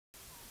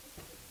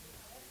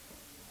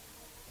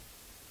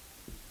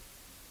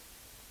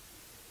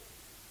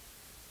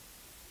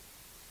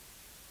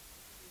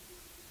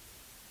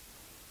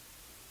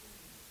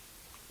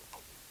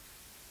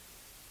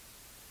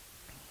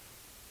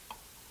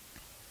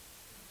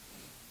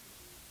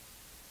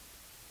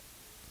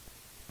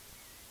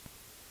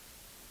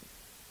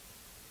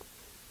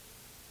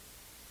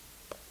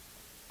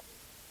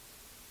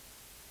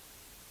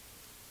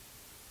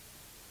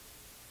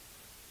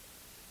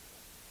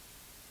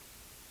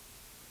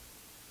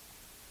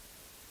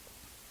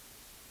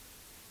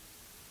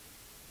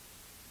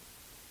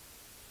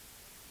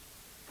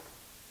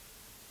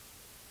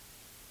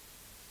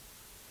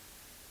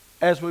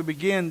As we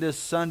begin this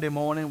Sunday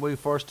morning,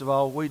 first of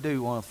all, we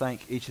do want to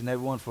thank each and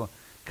everyone for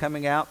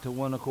coming out to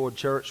One Accord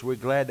Church. We're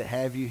glad to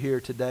have you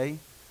here today.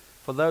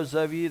 For those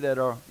of you that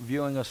are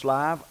viewing us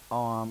live,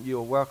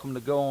 you're welcome to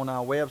go on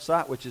our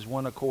website, which is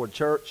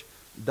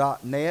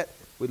oneaccordchurch.net.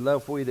 We'd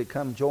love for you to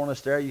come join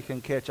us there. You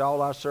can catch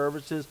all our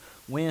services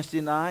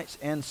Wednesday nights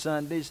and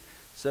Sundays.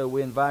 So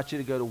we invite you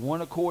to go to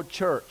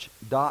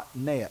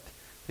oneaccordchurch.net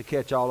to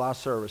catch all our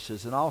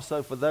services. And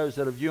also for those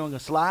that are viewing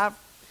us live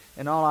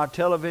and all our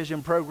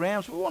television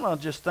programs, we want to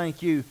just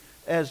thank you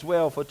as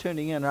well for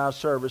tuning in to our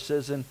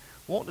services and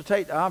want to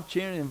take the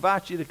opportunity to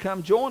invite you to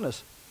come join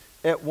us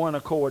at One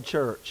Accord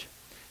Church.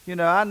 You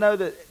know, I know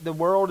that the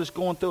world is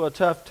going through a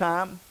tough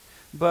time,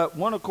 but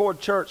One Accord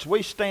Church,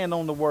 we stand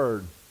on the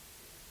Word.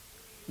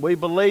 We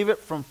believe it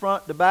from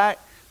front to back.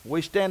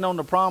 We stand on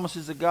the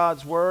promises of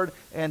God's Word,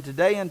 and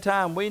today and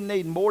time we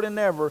need more than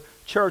ever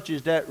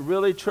churches that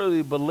really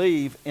truly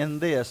believe in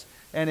this.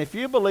 And if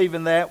you believe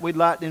in that, we'd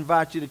like to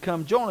invite you to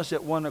come join us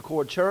at One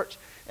Accord Church,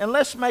 and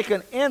let's make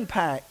an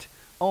impact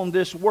on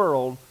this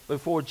world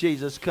before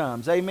Jesus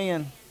comes.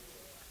 Amen.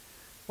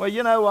 Well,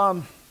 you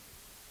know,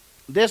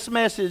 this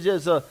message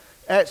is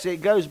actually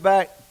it goes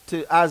back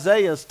to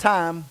Isaiah's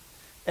time,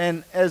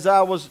 and as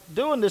I was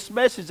doing this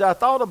message, I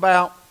thought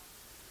about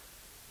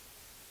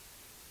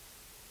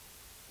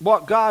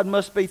what God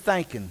must be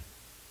thinking.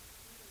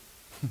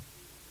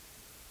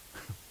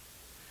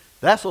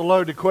 That's a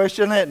loaded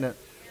question, isn't it?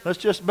 Let's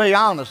just be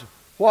honest.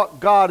 What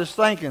God is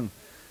thinking.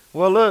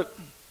 Well, look,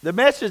 the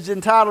message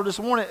entitled this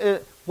morning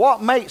is,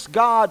 What Makes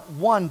God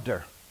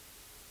Wonder?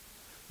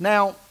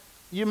 Now,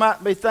 you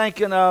might be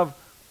thinking of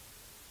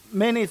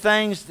many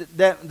things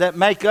that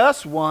make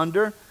us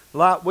wonder,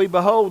 like we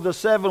behold the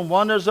 7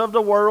 wonders of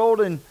the world,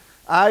 and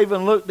I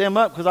even looked them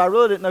up because I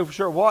really didn't know for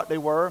sure what they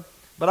were,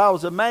 but I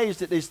was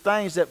amazed at these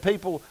things that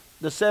people,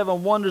 the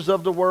 7 wonders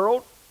of the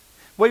world.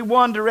 We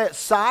wonder at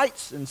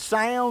sights and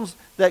sounds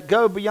that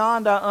go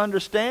beyond our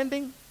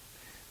understanding.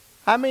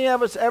 How many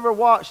of us ever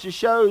watched the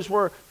shows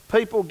where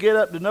people get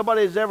up that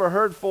nobody has ever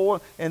heard before,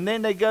 and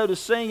then they go to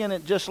singing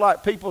it just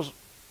like people's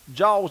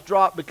jaws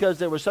drop because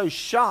they were so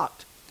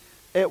shocked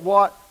at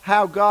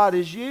how God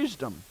has used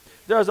them.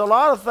 There's a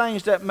lot of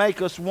things that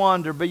make us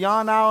wonder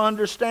beyond our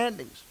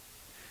understandings.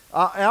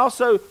 And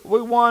also,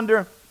 we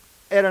wonder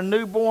at a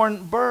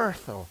newborn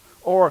birth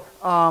or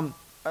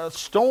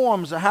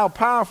storms, how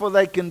powerful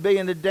they can be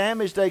and the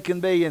damage they can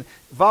be, and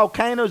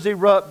volcanoes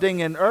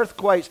erupting and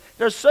earthquakes.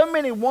 There's so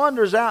many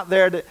wonders out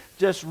there that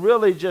just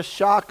really just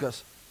shock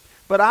us.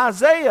 But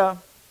Isaiah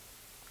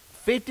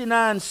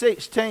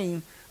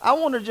 59:16, I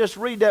want to just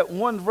read that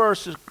one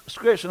verse of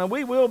Scripture. And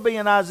we will be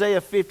in Isaiah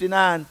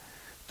 59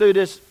 through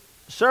this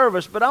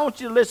service, but I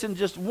want you to listen to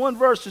just one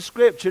verse of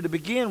Scripture to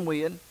begin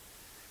with.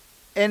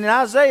 And in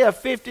Isaiah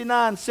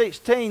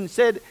 59:16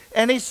 said,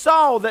 And he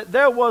saw that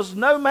there was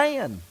no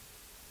man,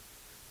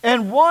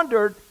 and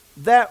wondered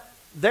that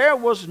there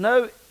was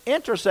no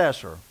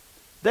intercessor.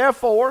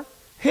 Therefore,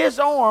 his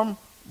arm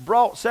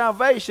brought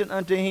salvation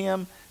unto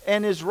him,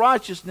 and his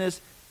righteousness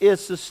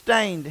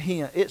sustained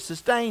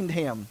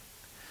him.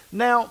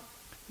 Now,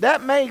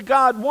 that made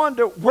God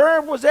wonder,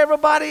 where was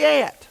everybody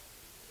at?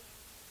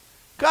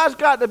 God's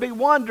got to be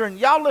wondering.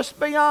 Y'all, let's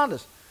be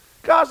honest.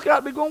 God's got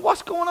to be going,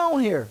 what's going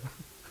on here?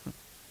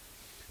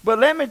 But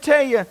let me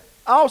tell you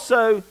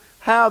also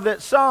how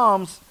that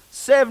Psalms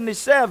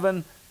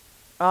 77,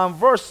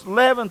 verse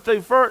 11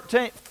 through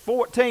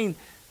 14,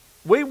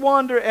 we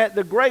wonder at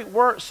the great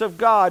works of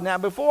God. Now,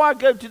 before I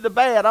go to the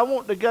bad, I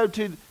want to go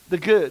to the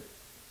good.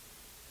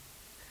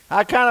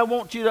 I kind of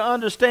want you to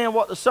understand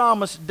what the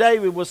psalmist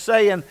David was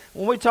saying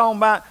when we're talking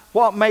about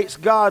what makes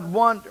God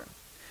wonder.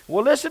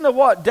 Well, listen to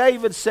what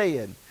David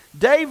said.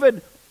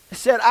 David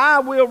said, I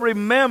will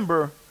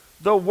remember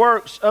the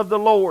works of the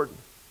Lord.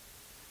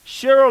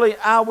 Surely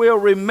I will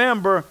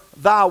remember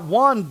thy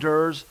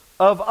wonders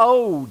of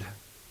old.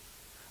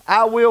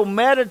 I will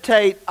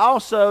meditate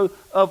also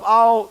of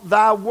all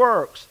thy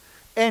works,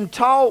 and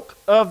talk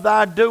of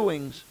thy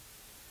doings.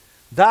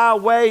 Thy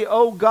way,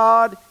 O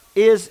God,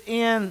 is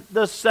in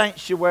the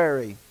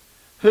sanctuary.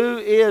 Who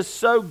is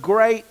so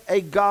great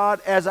a God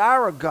as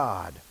our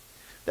God?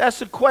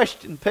 That's a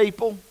question,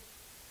 people.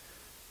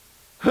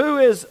 Who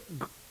is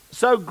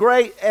so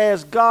great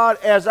as God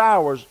as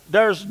ours?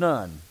 There's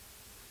none.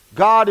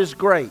 God is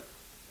great.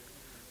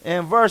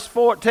 In verse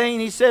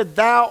 14, he said,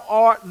 Thou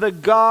art the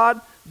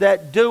God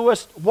that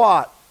doest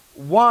what?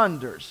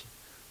 Wonders.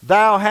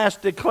 Thou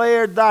hast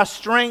declared thy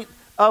strength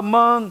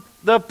among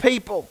the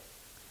people.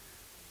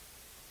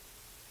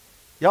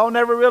 Y'all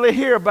never really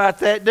hear about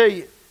that, do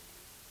you?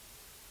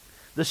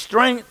 The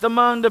strength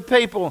among the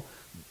people.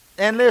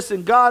 And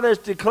listen, God has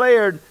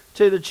declared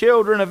to the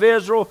children of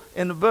Israel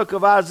in the book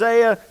of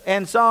Isaiah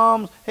and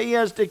Psalms, He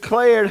has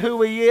declared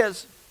who He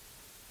is.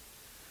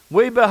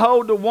 We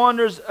behold the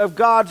wonders of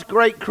God's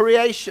great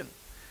creation.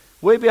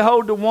 We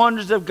behold the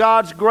wonders of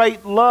God's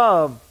great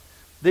love,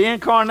 the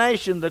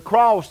incarnation, the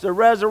cross, the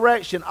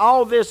resurrection.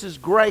 All this is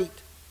great.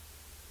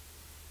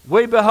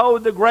 We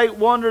behold the great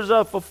wonders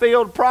of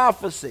fulfilled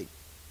prophecy,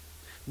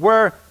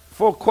 where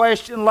for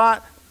question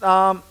like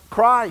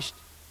Christ,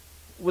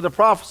 with the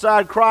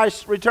prophesied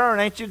Christ's return.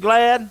 Ain't you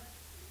glad?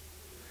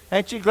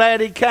 Ain't you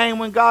glad he came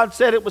when God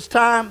said it was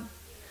time?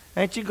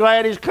 Ain't you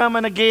glad he's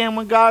coming again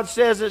when God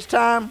says it's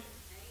time?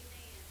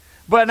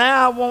 But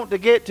now I want to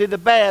get to the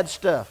bad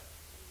stuff.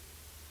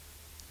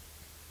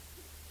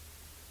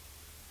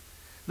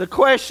 The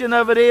question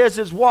of it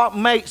is what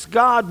makes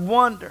God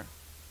wonder?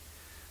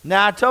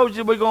 Now I told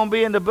you we're going to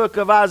be in the book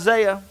of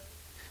Isaiah.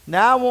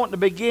 Now I want to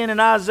begin in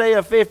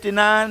Isaiah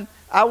 59.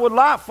 I would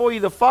like for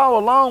you to follow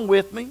along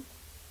with me.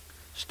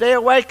 Stay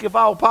awake if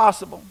all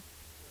possible.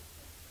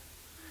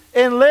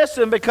 And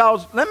listen,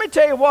 because let me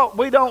tell you what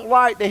we don't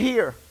like to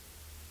hear.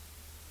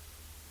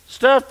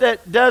 Stuff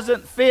that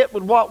doesn't fit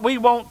with what we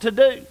want to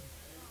do.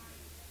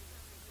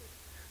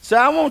 So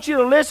I want you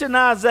to listen to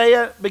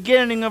Isaiah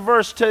beginning in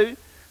verse 2.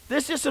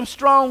 This is some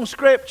strong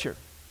scripture.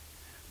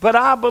 But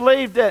I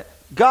believe that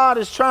God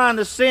is trying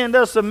to send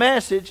us a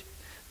message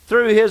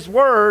through his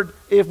word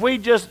if we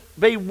just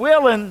be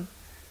willing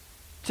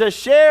to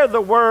share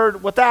the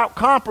word without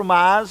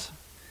compromise,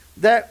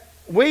 that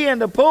we in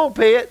the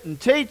pulpit and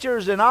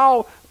teachers and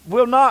all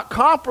will not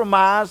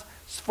compromise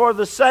for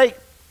the sake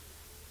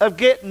of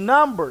getting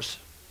numbers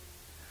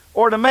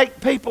or to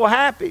make people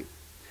happy.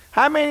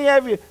 How many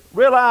of you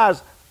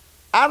realize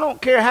I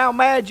don't care how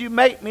mad you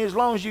make me as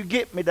long as you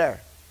get me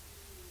there?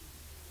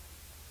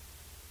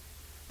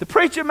 The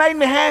preacher made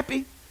me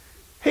happy.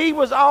 He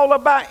was all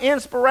about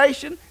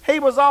inspiration. He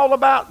was all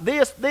about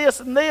this, this,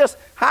 and this.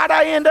 How'd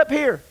I end up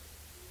here?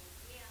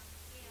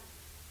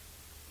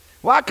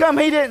 Why come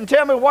he didn't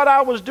tell me what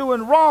I was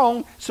doing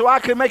wrong so I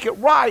could make it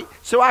right,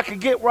 so I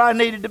could get where I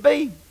needed to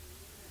be?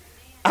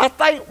 I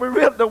think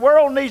the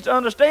world needs to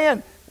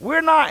understand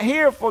we're not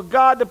here for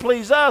God to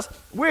please us.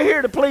 We're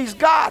here to please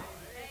God.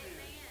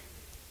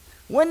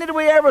 When did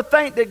we ever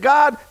think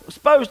that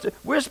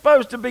we're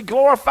supposed to be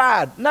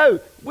glorified? No,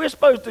 we're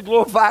supposed to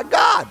glorify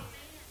God.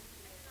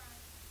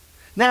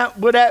 Now,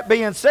 with that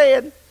being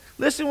said,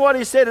 listen what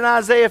he said in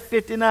Isaiah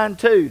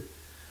 59:2.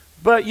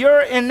 But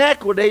your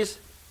iniquities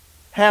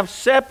have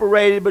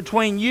separated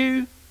between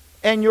you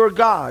and your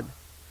God,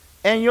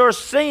 and your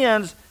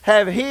sins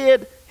have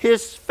hid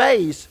his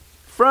face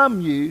from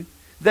you,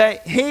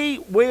 that he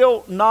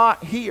will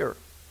not hear.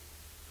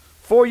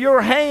 For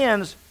your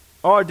hands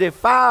are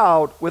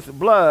defiled with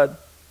blood,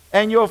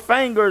 and your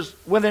fingers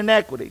with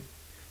iniquity.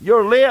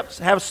 Your lips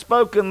have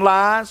spoken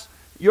lies,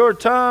 your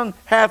tongue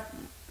hath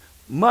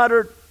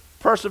muttered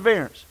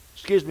perverseness.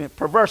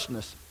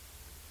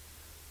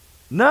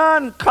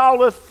 None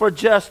calleth for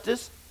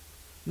justice,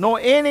 nor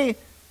any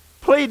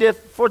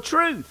pleadeth for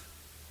truth.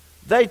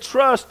 They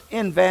trust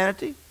in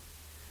vanity.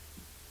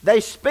 They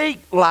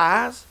speak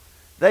lies.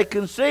 They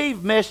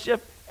conceive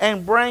mischief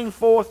and bring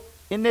forth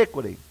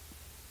iniquity.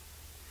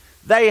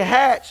 They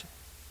hatch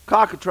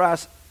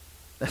cockatrice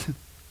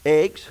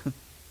eggs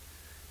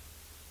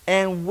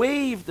and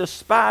weave the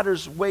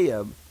spider's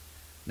web.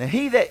 Now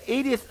he that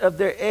eateth of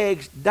their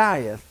eggs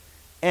dieth,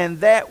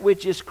 and that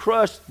which is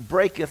crushed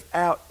breaketh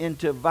out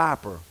into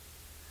viper.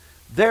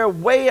 Their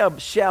web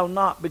shall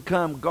not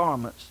become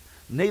garments,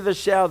 neither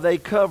shall they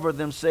cover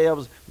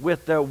themselves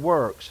with their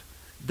works.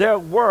 Their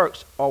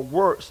works are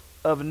works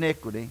of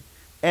iniquity,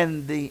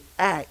 and the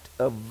act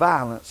of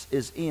violence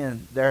is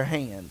in their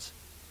hands.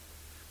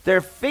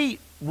 Their feet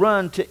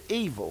run to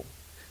evil.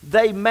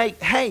 They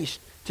make haste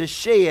to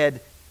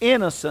shed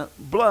innocent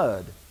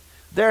blood.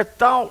 Their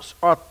thoughts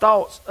are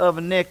thoughts of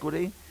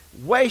iniquity.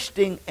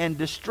 Wasting and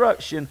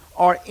destruction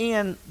are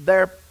in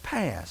their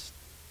past.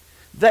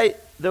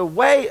 The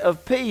way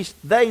of peace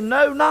they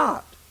know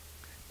not,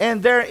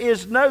 and there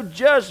is no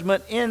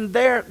judgment in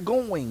their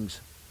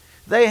goings.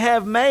 They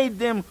have made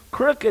them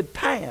crooked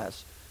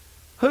paths.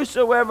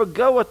 Whosoever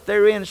goeth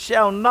therein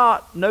shall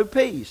not know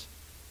peace.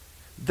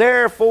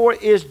 Therefore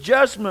is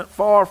judgment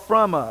far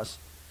from us,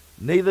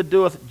 neither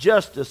doeth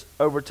justice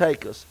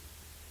overtake us.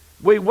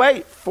 We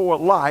wait for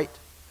light,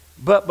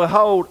 but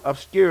behold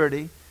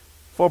obscurity,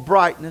 for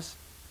brightness,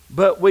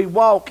 but we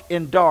walk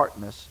in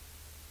darkness.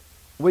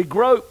 We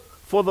grope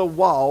for the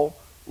wall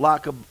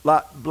like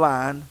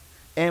blind,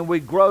 and we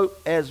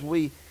grope as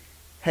we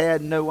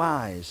had no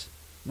eyes.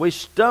 We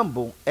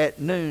stumble at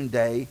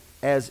noonday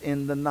as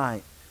in the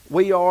night.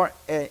 We are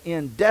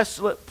in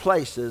desolate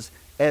places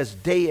as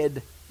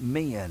dead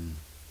men.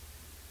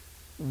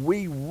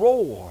 We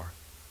roar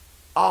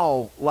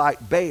all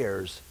like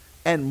bears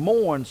and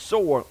mourn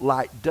sore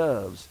like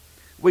doves.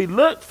 We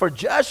look for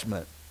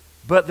judgment,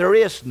 but there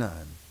is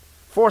none.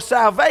 For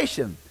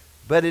salvation,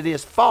 but it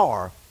is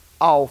far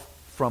off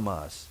from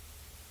us.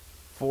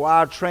 For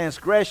our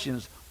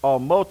transgressions are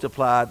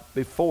multiplied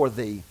before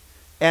thee,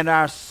 and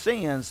our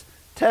sins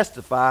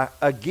testify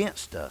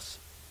against us.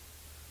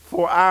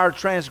 For our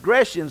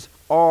transgressions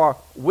are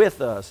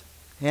with us,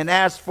 and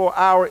as for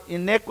our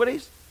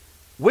iniquities,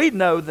 we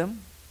know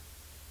them.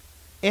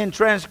 In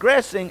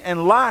transgressing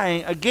and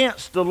lying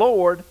against the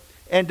Lord,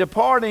 and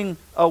departing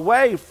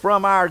away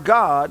from our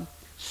God,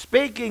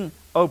 speaking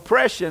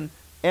oppression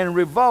and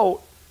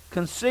revolt,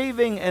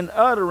 conceiving and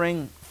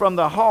uttering from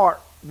the heart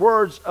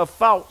words of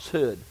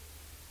falsehood.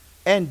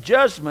 and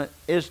judgment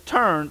is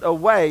turned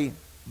away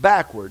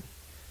backward,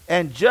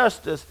 and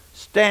justice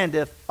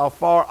standeth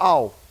afar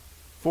off.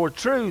 For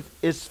truth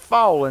is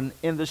fallen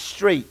in the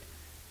street,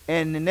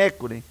 and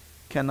iniquity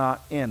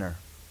cannot enter.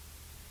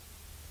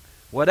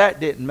 Well, that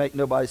didn't make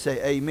nobody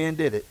say amen,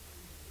 did it?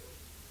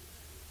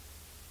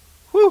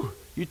 Whew!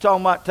 You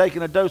talking about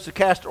taking a dose of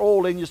castor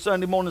oil in your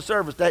Sunday morning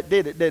service. That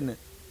did it, didn't it?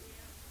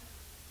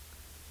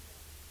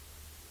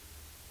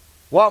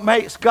 What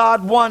makes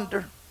God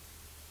wonder?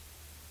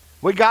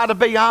 We got to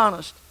be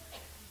honest.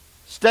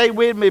 Stay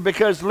with me,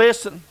 because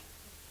listen,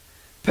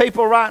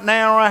 people right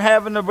now are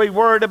having to be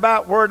worried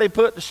about where they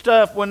put the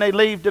stuff when they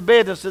leave the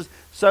businesses.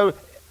 So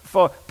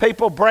for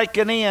people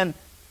breaking in,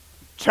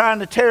 trying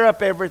to tear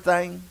up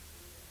everything.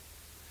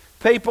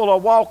 People are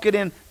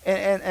walking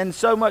in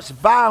so much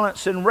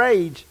violence and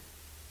rage.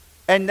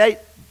 And they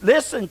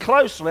listen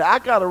closely. I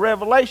got a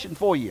revelation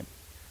for you.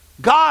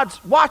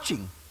 God's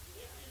watching.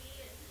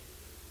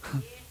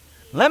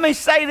 Let me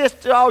say this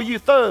to all you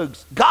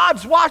thugs.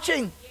 God's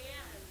watching.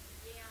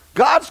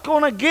 God's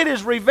going to get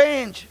his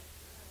revenge.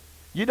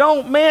 You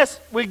don't mess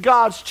with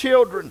God's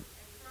children.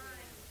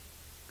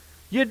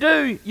 You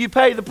do, you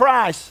pay the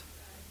price.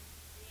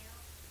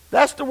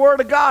 That's the word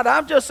of God.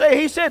 I'm just saying,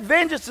 he said,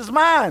 vengeance is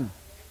mine,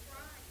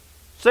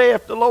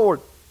 saith the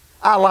Lord.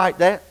 I like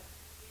that.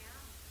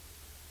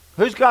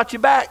 Who's got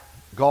your back?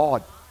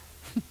 God.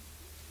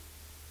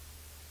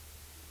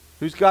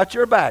 Who's got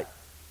your back?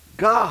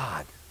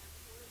 God.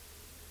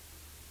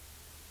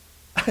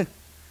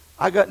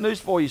 I got news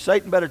for you.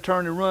 Satan better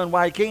turn and run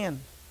while he can.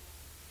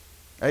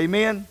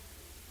 Amen.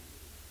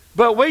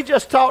 But we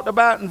just talked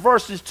about in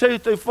verses 2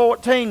 through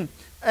 14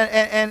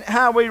 and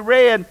how we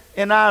read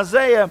in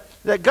Isaiah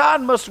that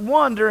God must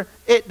wonder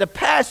at the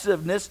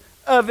passiveness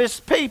of his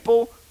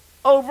people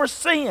over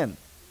sin.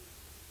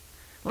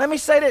 Let me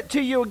say that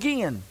to you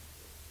again.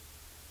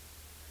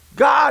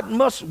 God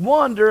must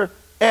wonder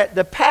at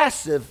the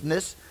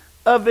passiveness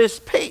of his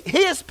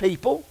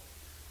people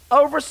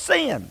over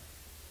sin.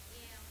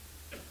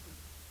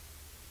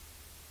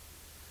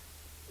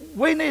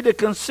 We need to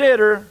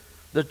consider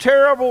the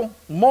terrible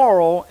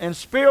moral and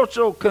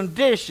spiritual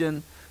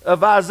condition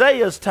of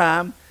Isaiah's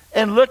time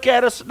and look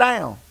at us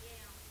now.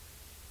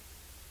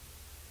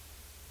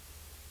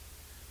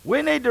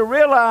 We need to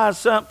realize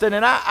something,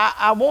 and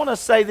I want to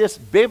say this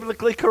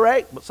biblically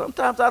correct, but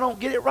sometimes I don't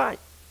get it right.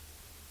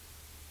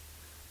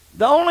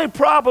 The only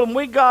problem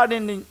we got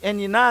in the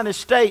United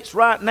States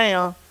right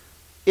now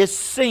is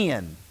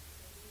sin.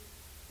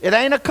 It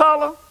ain't a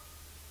color.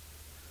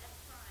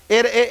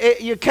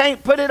 You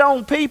can't put it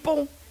on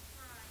people.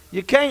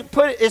 You can't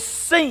put it. It's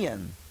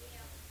sin.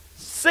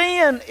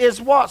 Sin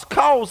is what's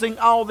causing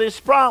all these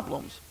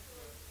problems.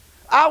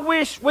 I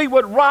wish we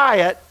would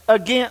riot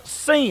against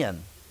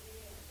sin.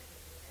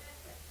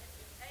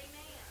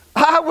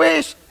 I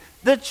wish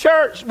the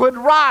church would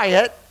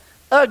riot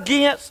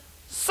against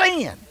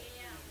sin.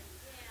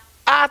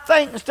 I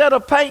think instead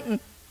of painting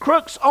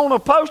crooks on a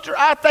poster,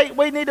 I think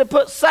we need to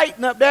put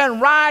Satan up there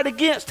and riot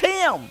against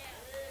him.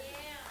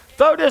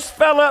 Throw this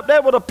fella up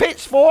there with a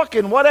pitchfork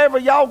and whatever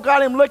y'all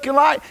got him looking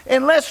like,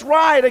 and let's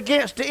riot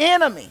against the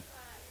enemy.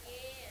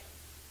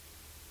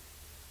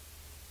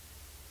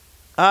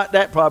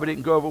 That probably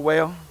didn't go over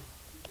well.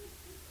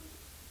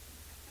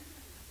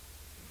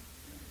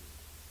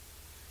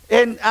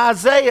 In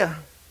Isaiah,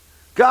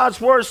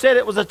 God's word said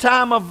it was a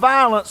time of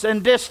violence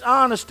and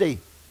dishonesty.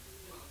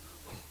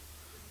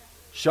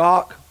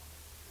 Shock.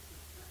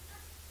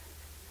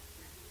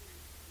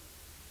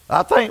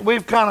 I think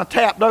we've kind of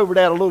tapped over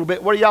that a little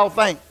bit. What do y'all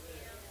think?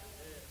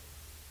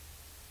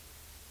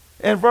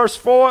 In verse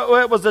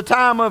 4, it was a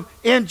time of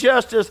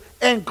injustice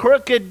and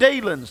crooked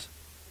dealings.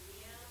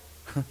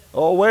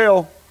 Oh,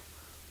 well,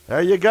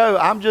 there you go.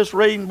 I'm just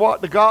reading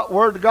what the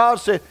word of God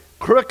said.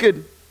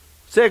 Crooked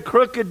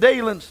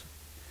dealings.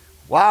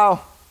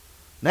 Wow.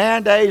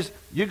 Nowadays,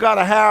 you got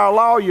to hire a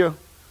lawyer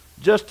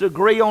just to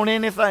agree on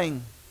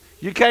anything.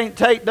 You can't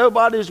take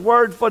nobody's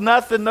word for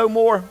nothing no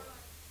more.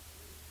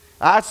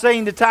 I've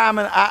seen the time,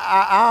 and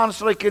I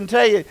honestly can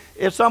tell you,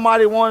 if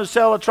somebody wanted to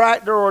sell a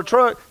tractor or a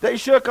truck, they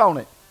shook on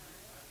it.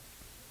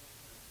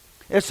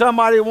 If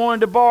somebody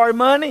wanted to borrow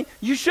money,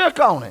 you shook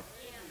on it.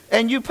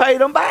 And you paid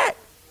them back.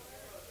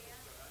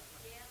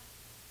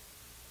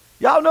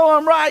 Y'all know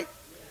I'm right.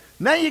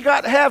 Now you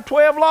got to have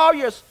 12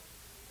 lawyers.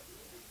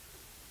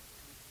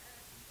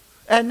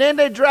 And then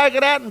they drag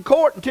it out in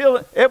court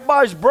until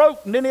everybody's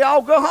broke, and then they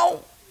all go home.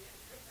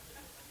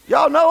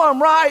 Y'all know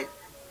I'm right.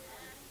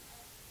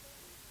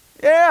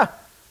 Yeah.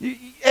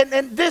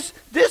 And this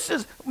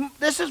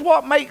is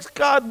what makes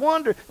God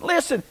wonder.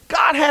 Listen,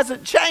 God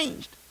hasn't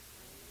changed.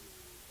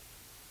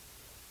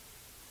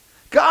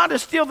 God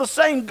is still the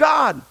same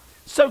God.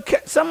 So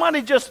can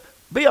somebody just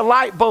be a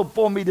light bulb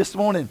for me this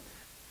morning?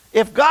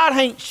 If God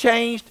ain't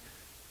changed,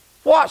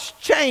 what's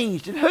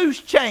changed and who's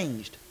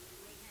changed?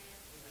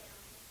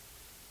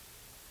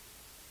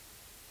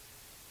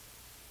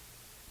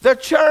 The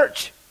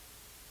church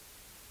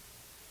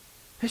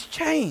has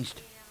changed.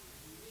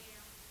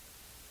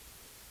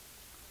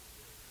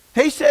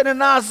 He said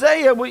in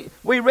Isaiah, we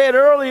read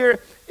earlier,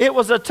 it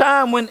was a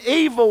time when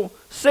evil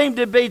seemed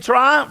to be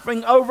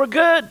triumphing over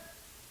good.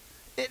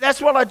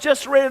 That's what I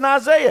just read in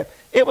Isaiah.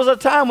 It was a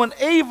time when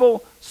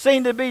evil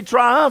seemed to be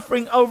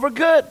triumphing over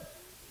good.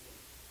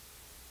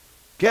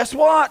 Guess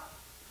what?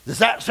 Does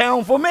that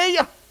sound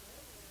familiar?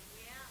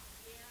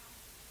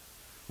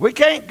 We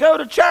can't go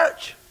to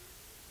church.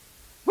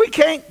 We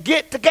can't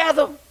get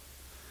together.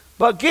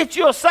 But get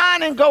you a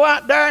sign and go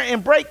out there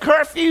and break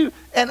curfew,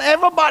 and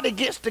everybody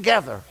gets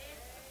together.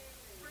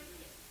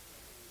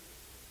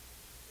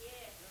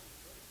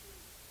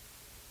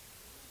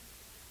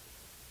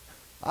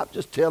 I'm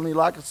just telling you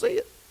like I see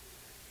it.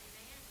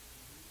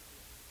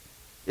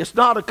 It's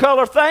not a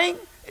color thing.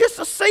 It's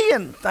a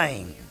seeing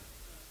thing.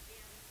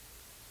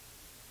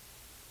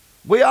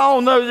 We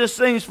all know this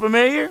seems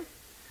familiar.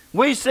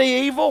 We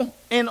see evil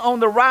on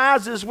the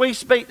rise as we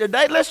speak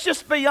today. Let's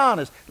just be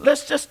honest.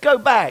 Let's just go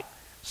back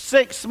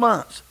 6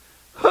 months.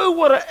 Who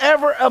would have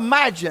ever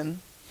imagined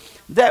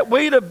that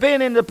we'd have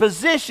been in the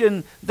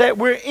position that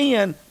we're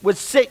in with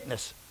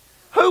sickness?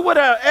 Who would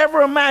have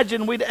ever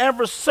imagined we'd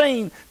ever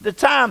seen the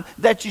time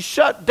that you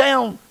shut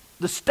down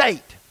the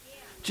state,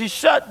 that you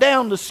shut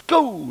down the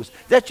schools,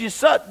 that you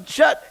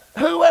shut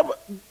whoever?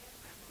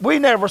 We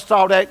never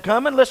saw that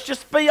coming. Let's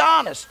just be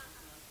honest.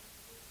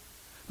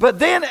 But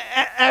then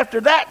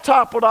after that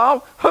toppled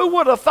off, who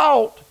would have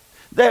thought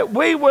that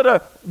we would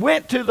have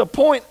went to the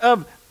point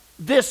of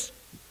this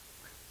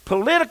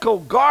political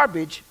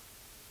garbage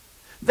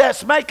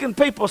that's making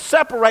people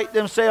separate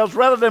themselves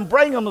rather than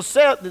bring them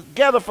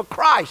together for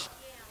Christ?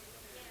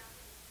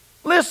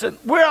 Listen,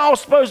 we're all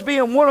supposed to be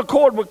in one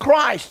accord with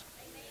Christ.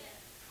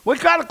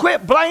 We've got to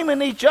quit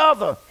blaming each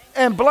other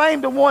and blame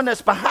the one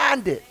that's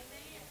behind it.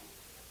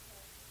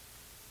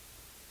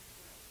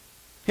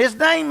 His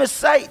name is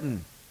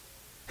Satan.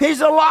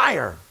 He's a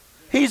liar.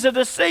 He's a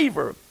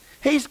deceiver.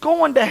 He's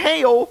going to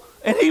hell,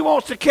 and he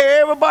wants to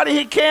carry everybody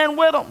he can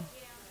with him.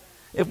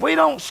 If we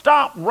don't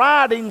stop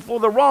rioting for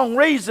the wrong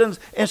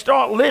reasons and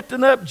start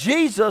lifting up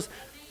Jesus,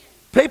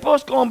 people are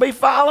going to be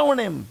following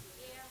him.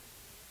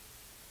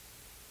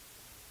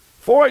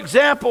 For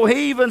example,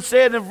 he even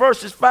said in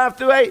verses 5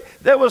 through 8,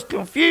 there was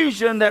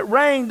confusion that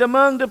reigned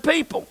among the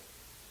people.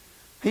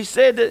 He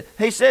said,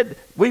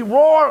 we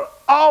roar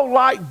all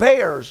like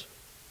bears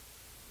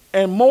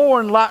and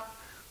mourn like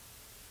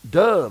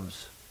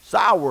doves,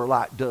 sour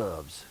like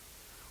doves.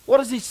 What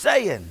is he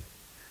saying?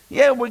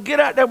 Yeah, we get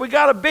out there, we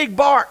got a big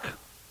bark.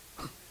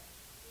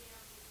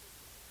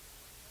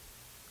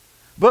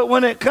 But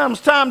when it comes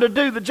time to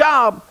do the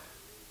job,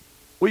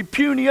 we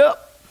puny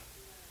up.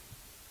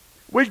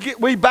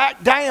 We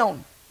back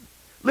down.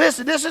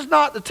 Listen, this is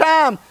not the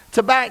time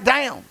to back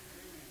down.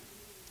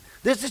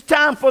 This is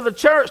time for the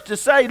church to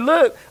say,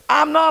 look,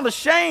 I'm not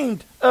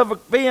ashamed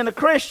of being a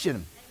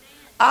Christian.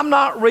 I'm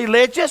not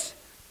religious.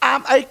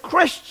 I'm a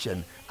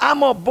Christian.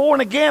 I'm a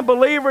born-again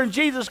believer in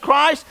Jesus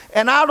Christ,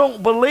 and I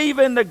don't believe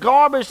in the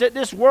garbage that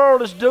this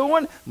world is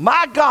doing.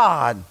 My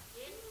God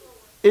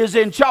is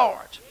in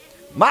charge.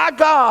 My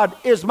God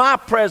is my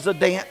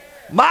president.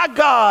 My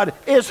God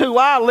is who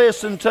I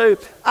listen to.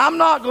 I'm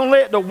not going to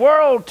let the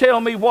world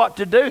tell me what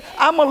to do.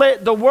 I'm going to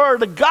let the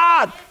Word of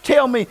God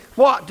tell me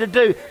what to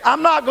do.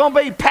 I'm not going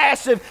to be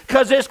passive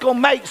because it's going to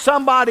make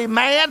somebody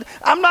mad.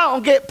 I'm not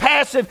going to get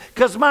passive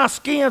because my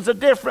skin's a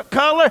different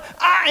color.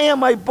 I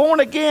am a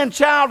born-again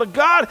child of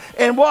God,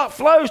 and what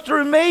flows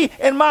through me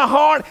and my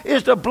heart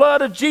is the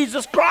blood of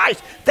Jesus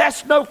Christ.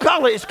 That's no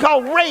color. It's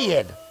called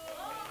red.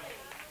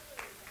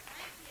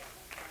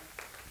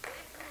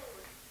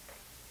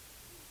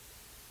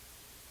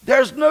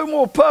 There's no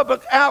more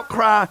public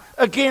outcry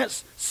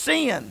against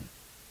sin.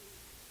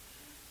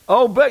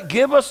 Oh, but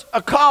give us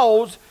a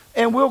cause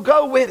and we'll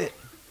go with it.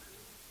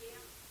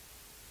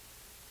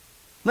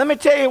 Let me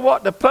tell you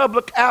what the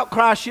public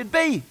outcry should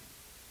be.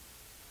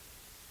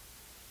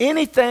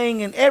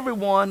 Anything and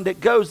everyone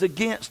that goes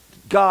against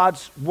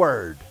God's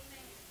word.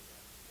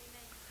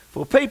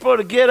 For people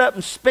to get up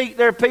and speak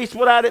their piece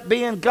without it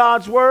being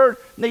God's word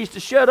needs to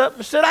shut up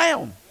and sit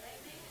down.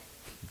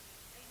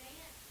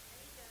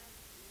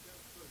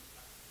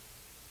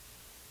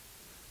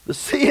 The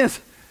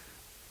sins,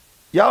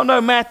 y'all know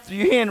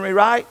Matthew Henry,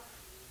 right?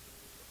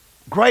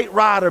 Great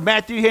writer.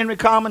 Matthew Henry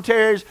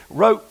commentaries,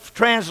 wrote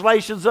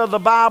translations of the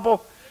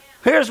Bible.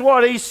 Here's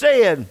what he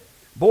said.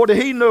 Boy,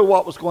 did he know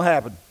what was going to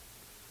happen.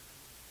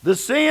 The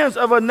sins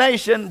of a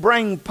nation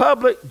bring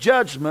public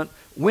judgment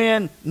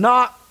when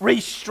not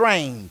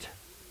restrained.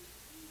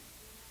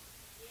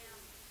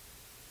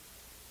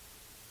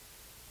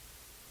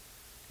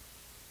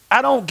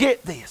 I don't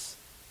get this.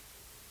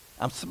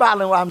 I'm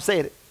smiling while I'm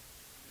saying it.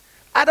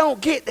 I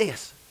don't get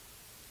this.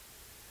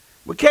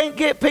 We can't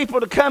get people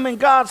to come in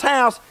God's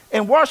house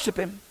and worship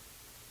him,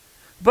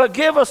 but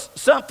give us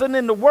something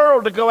in the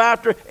world to go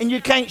after, and you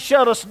can't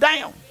shut us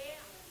down.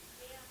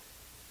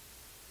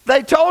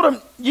 They told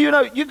him,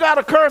 you got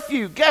a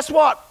curfew. Guess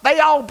what?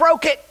 They all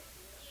broke it.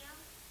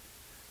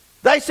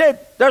 They said,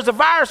 there's a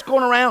virus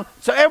going around,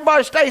 so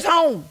everybody stays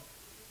home.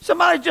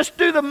 Somebody just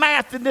do the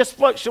math in this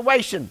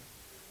fluctuation.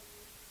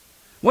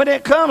 When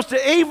it comes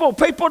to evil,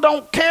 people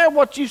don't care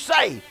what you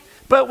say.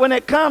 But when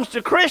it comes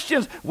to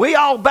Christians, we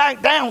all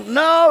back down.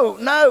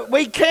 No,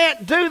 we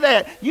can't do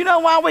that. You know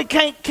why we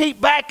can't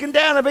keep backing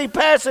down and be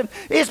passive?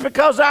 It's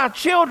because our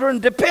children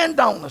depend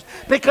on us.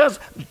 Because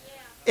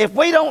if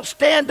we don't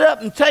stand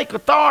up and take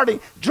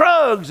authority,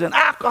 drugs and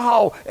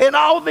alcohol and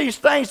all these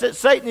things that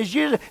Satan is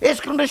using,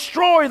 it's going to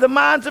destroy the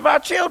minds of our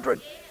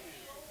children.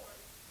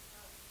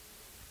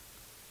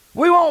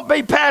 We won't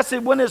be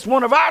passive when it's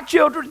one of our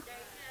children.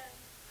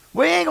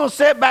 We ain't going to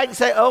sit back and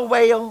say, oh,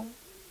 well,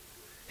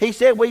 he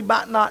said we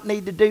might not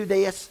need to do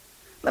this.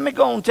 Let me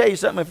go and tell you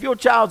something. If your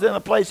child's in a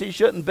place he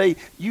shouldn't be,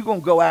 you're going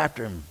to go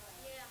after him.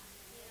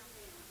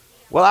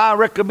 Well, I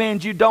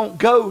recommend you don't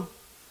go.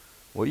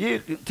 Well, you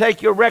can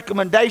take your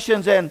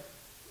recommendations and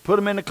put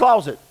them in the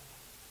closet.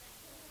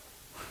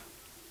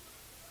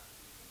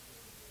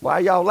 Why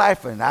are y'all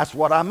laughing? That's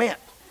what I meant.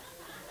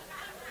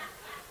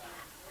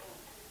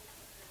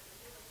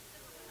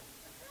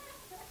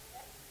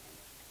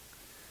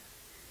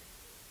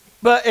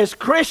 But as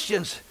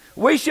Christians,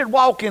 we should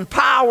walk in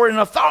power and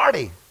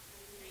authority.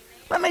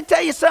 Let me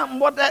tell you something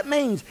what that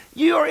means.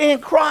 You are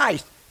in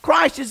Christ.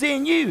 Christ is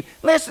in you.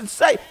 Listen,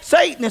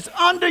 Satan is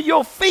under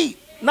your feet,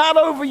 not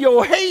over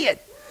your head.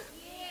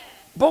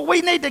 But we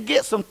need to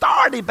get some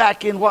authority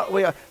back in what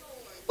we are.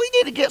 We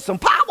need to get some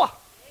power.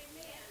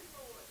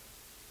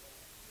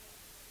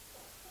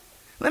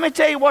 Let me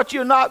tell you what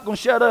you're not going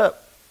to shut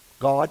up.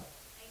 God.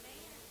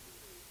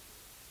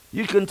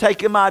 You can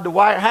take him out of the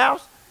White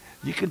House.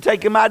 You can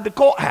take him out of the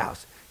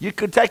courthouse. You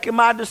can take him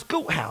out of the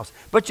schoolhouse.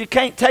 But you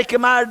can't take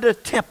him out of the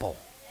temple.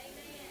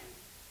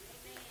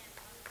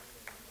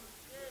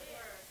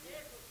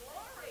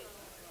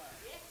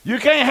 You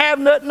can't have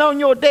nothing on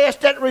your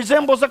desk that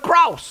resembles a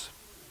cross.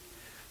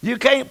 You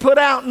can't put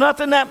out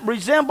nothing that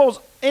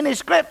resembles any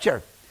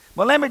scripture.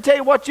 But let me tell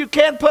you what you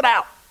can put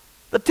out.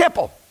 The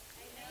temple.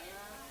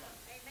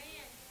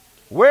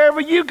 Wherever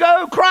you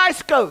go,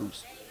 Christ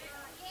goes.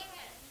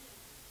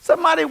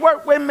 Somebody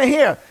work with me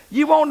here.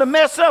 You want to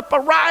mess up a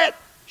riot?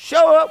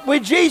 Show up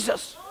with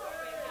Jesus.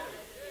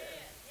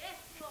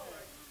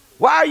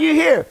 Why are you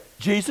here?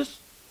 Jesus.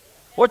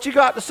 What you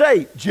got to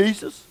say?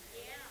 Jesus.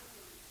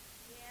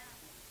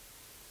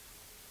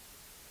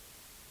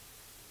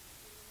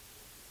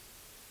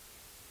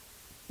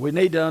 We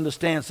need to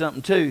understand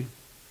something too.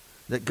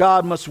 That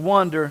God must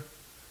wonder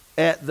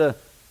at the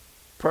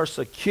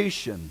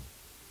persecution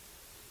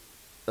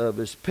of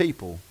his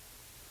people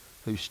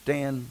who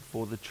stand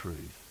for the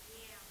truth.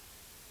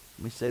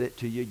 Let me say that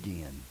to you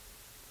again.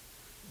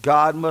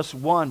 God must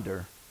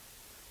wonder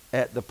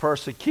at the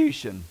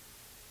persecution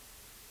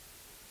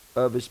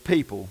of his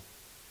people.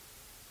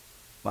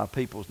 My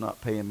people's not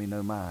paying me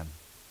no mind.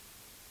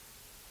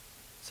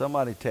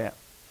 Somebody tap.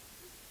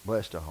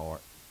 Bless their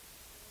heart.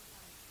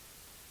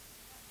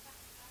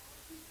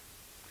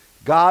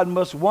 God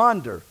must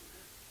wonder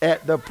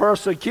at the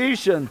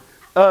persecution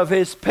of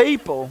his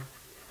people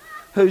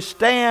who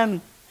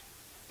stand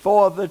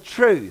for the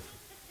truth.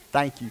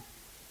 Thank you.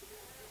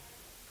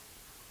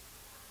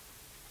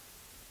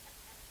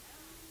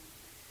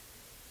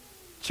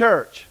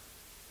 Church,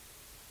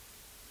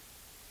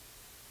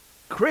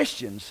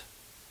 Christians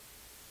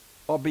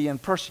are being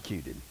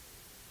persecuted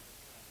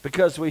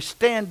because we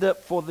stand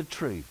up for the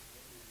truth.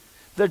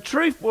 The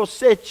truth will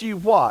set you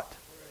what?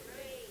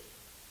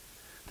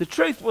 The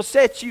truth will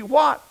set you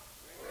what?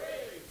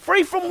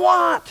 Free from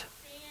what?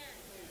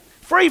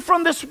 Free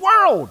from this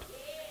world.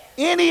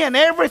 Any and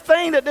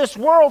everything that this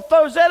world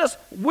throws at us,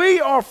 we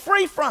are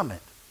free from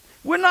it.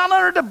 We're not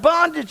under the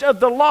bondage of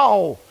the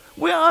law.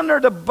 We're under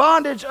the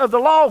bondage of the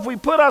law if we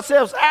put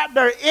ourselves out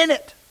there in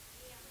it.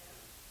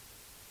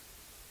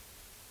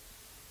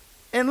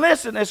 And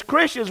listen, as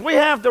Christians, we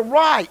have the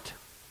right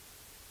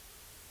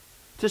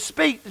to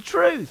speak the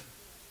truth.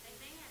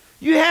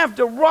 You have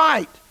the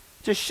right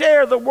to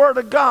share the Word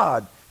of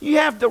God. You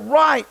have the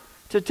right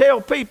to tell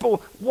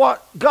people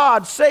what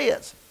God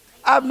says.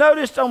 I've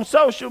noticed on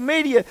social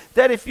media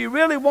that if you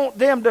really want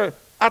them to,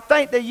 I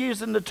think they're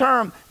using the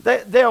term,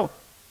 that they'll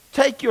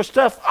take your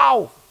stuff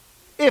off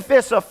if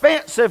it's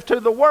offensive to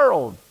the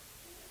world.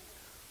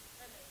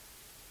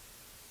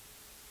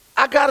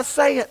 I got to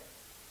say it.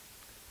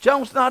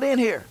 Joan's not in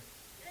here.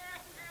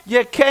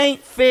 You can't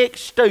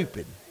fix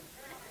stupid.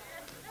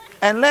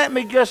 And let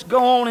me just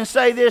go on and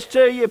say this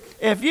to you.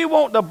 If you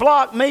want to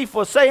block me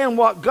for saying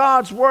what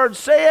God's Word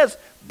says,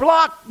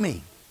 block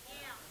me.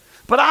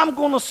 But I'm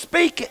going to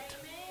speak it.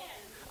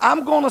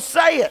 I'm going to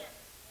say it.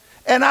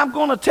 And I'm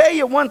going to tell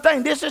you one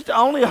thing. This is the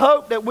only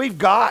hope that we've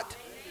got.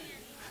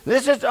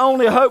 This is the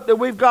only hope that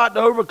we've got to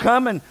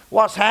overcome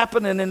what's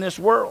happening in this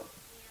world.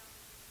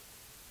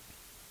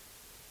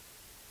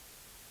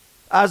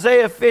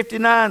 Isaiah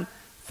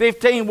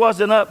 59:15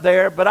 wasn't up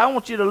there, but I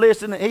want you to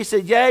listen. He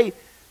said, yea,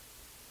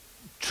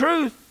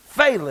 truth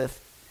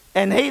faileth,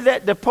 and he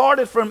that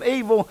departeth from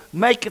evil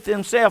maketh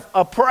himself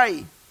a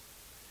prey.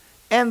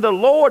 And the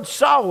Lord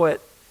saw it,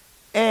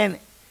 and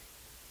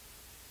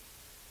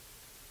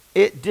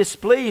it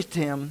displeased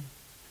him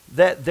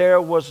that there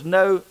was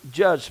no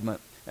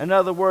judgment. In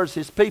other words,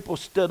 his people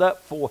stood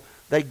up for,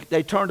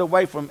 they turned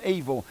away from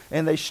evil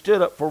and they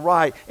stood up for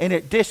right. And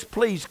it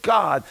displeased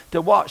God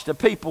to watch the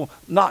people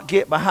not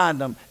get behind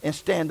them and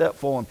stand up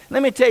for them.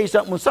 Let me tell you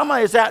something. When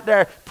somebody is out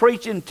there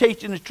preaching,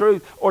 teaching the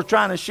truth, or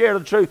trying to share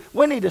the truth,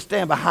 we need to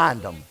stand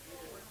behind them.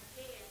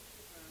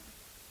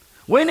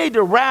 We need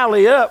to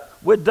rally up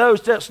with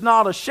those that's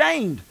not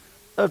ashamed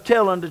of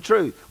telling the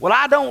truth. Well,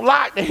 I don't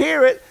like to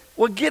hear it.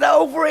 Well, get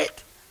over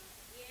it.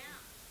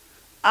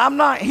 I'm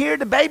not here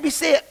to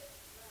babysit.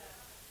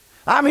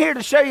 I'm here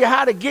to show you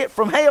how to get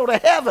from hell to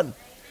heaven.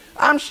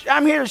 I'm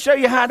here to show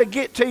you how to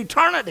get to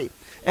eternity.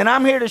 And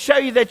I'm here to show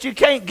you that you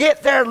can't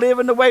get there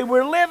living the way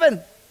we're living.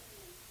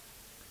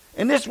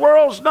 And this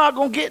world's not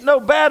going to get no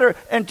better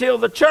until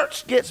the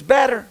church gets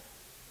better.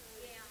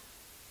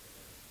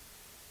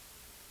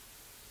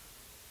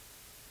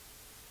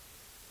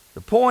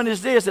 The point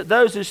is this, that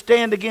those who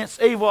stand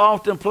against evil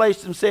often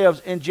place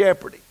themselves in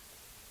jeopardy.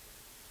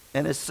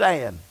 And it's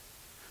sad.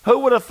 Who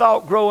would have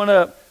thought growing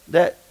up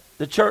that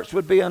the church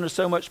would be under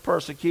so much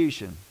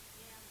persecution?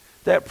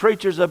 That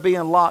preachers are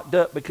being locked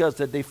up because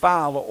they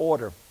defile the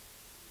order.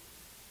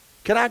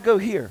 Can I go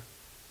here?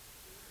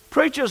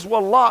 Preachers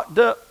were locked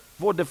up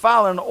for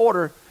defiling the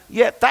order,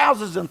 yet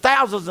thousands and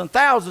thousands and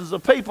thousands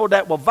of people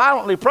that were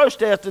violently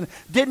protesting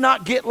did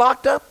not get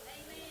locked up.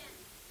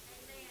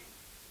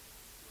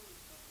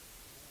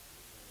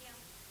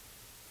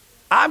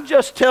 I'm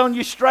just telling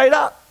you straight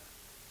up.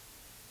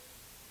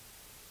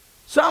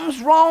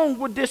 Something's wrong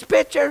with this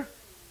picture.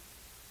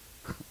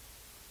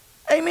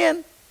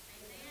 Amen.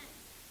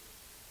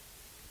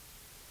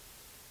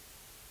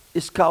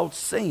 It's called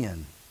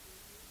sin.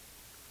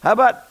 How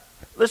about,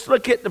 let's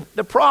look at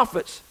the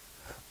prophets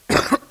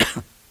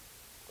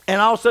and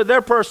also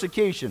their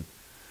persecution.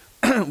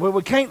 Well,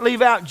 we can't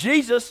leave out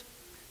Jesus.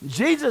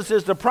 Jesus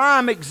is the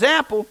prime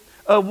example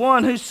of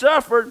one who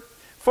suffered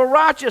for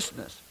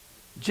righteousness.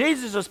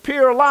 Jesus'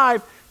 pure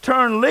life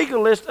turned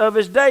legalists of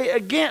his day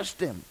against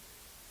him.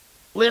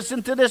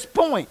 Listen to this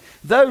point.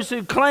 Those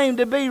who claim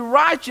to be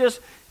righteous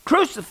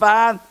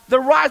crucified the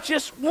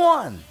righteous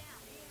one.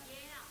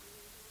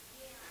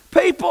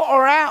 People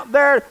are out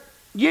there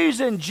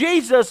using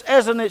Jesus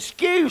as an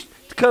excuse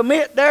to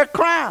commit their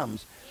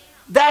crimes.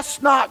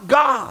 That's not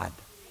God.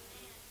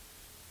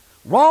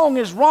 Wrong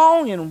is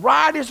wrong and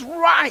right is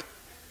right.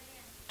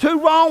 Two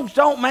wrongs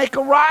don't make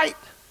a right.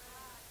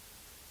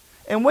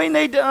 And we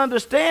need to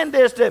understand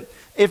this, that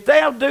if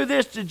they'll do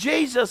this to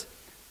Jesus,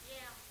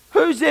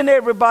 who's in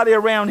everybody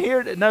around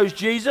here that knows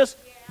Jesus?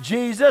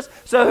 Jesus.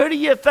 So who do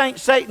you think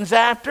Satan's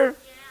after?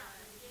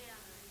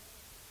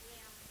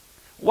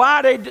 Why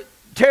are they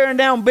tearing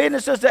down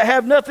businesses that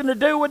have nothing to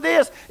do with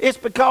this? It's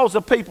because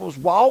of people's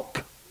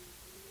walk.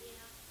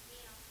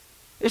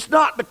 It's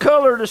not the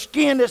color of the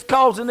skin that's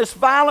causing this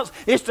violence.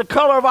 It's the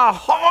color of our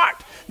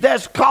heart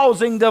that's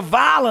causing the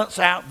violence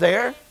out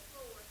there.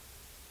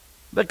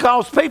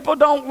 Because people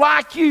don't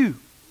like you.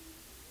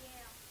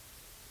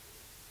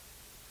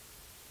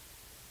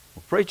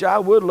 Well, preacher, I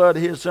would love to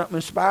hear something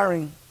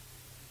inspiring.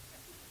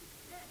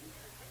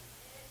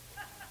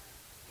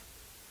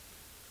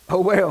 Oh,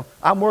 well,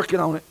 I'm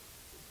working on it.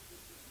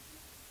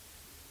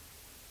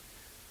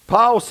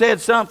 Paul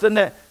said something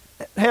that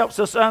helps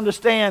us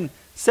understand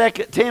 2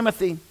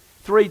 Timothy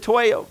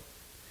 3:12.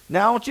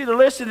 Now, I want you to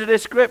listen to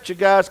this scripture,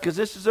 guys, because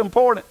this is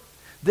important.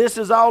 This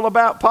is all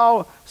about,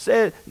 Paul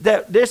said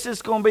that this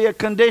is going to be a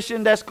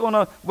condition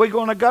we're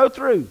going to go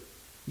through.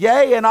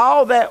 Yea, and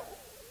all that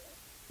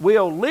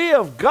will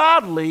live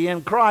godly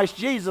in Christ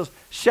Jesus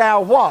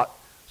shall what?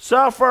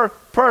 Suffer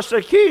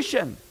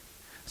persecution.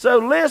 So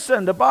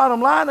listen, the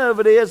bottom line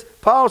of it is,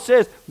 Paul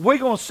says, we're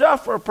going to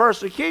suffer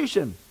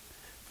persecution.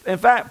 In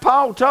fact,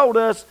 Paul told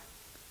us,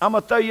 I'm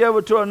going to throw you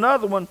over to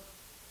another one,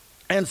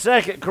 in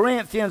 2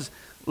 Corinthians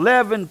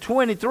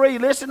 11:23.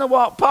 Listen to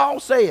what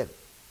Paul said.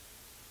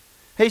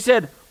 He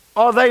said,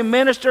 are they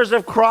ministers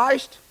of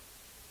Christ?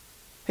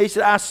 He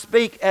said, I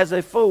speak as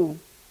a fool.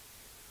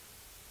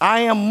 I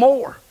am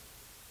more.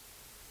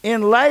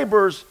 In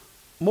labors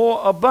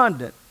more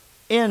abundant.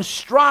 In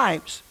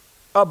stripes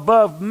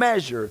above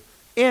measure.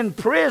 In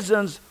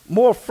prisons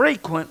more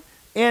frequent.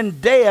 In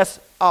deaths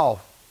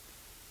oft.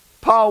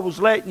 Paul was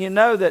letting you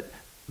know that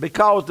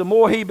because the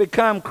more he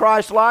become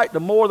Christ-like, the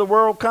more the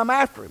world come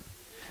after him.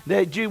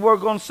 That you were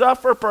going to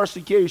suffer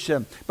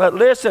persecution. But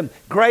listen,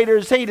 greater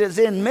is he that's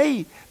in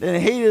me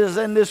than he that is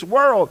in this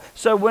world.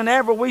 So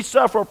whenever we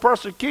suffer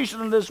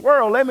persecution in this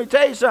world, let me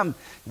tell you something.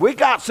 We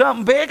got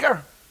something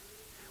bigger.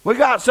 We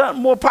got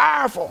something more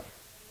powerful.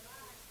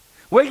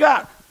 We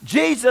got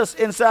Jesus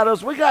inside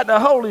us. We got the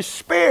Holy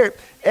Spirit.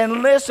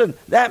 And listen,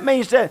 that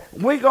means that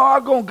we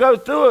are going to go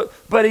through it.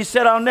 But he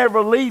said, I'll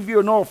never leave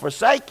you nor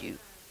forsake you.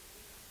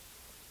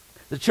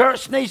 The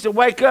church needs to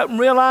wake up and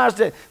realize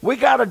that we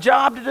got a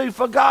job to do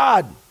for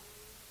God.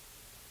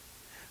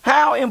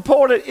 How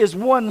important is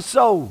one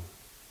soul?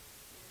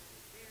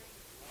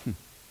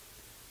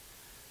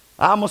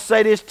 I'm going to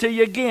say this to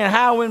you again.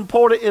 How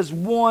important is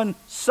one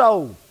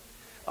soul?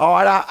 All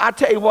right, I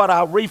tell you what,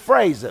 I'll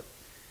rephrase it.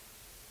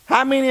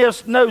 How many of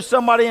us know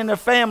somebody in their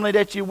family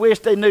that you wish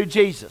they knew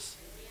Jesus?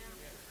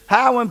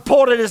 How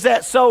important is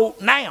that soul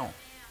now?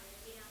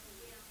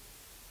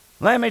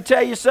 Let me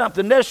tell you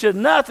something. There should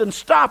nothing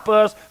stop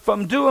us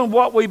from doing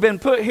what we've been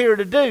put here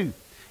to do.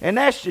 And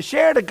that's to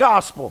share the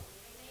gospel.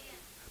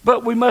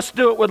 But we must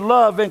do it with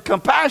love and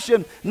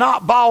compassion,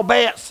 not ball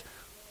bats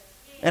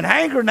and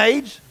hand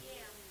grenades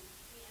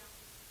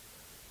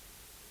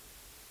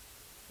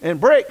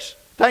and bricks.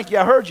 Thank you,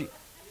 I heard you.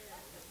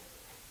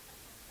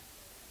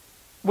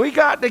 We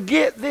got to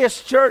get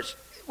this, church.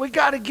 We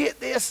got to get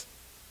this.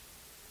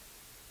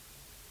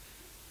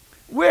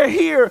 We're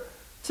here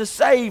to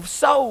save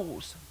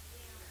souls.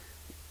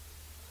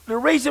 The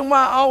reason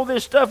why all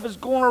this stuff is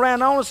going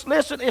around on us,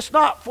 listen, it's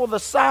not for the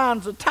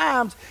signs of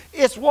times.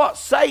 It's what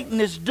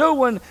Satan is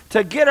doing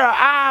to get our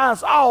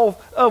eyes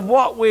off of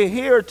what we're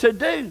here to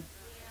do.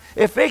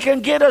 If he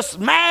can get us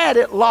mad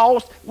at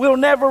lost, we'll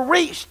never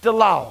reach the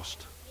lost.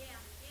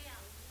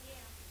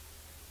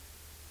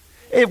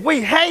 If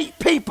we hate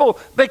people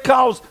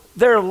because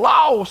they're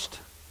lost,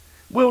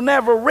 we'll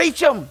never reach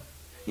them.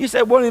 You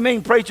say, what do you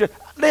mean, preacher?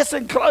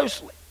 Listen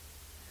closely.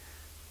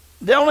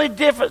 The only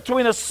difference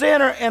between a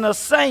sinner and a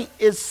saint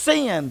is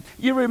sin.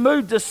 You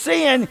remove the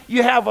sin,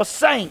 you have a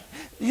saint.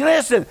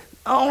 Listen,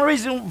 the only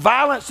reason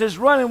violence is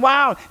running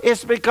wild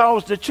is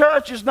because the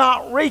church is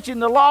not reaching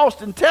the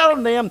lost and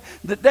telling them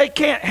that they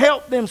can't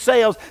help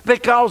themselves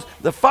because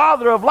the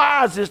father of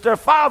lies is their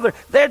father.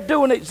 They're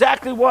doing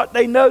exactly what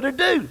they know to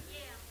do.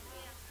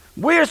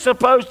 We're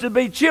supposed to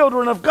be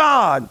children of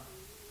God.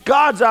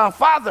 God's our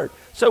Father.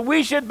 So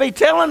we should be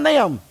telling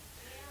them,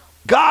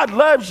 God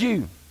loves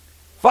you.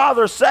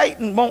 Father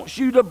Satan wants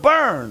you to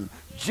burn.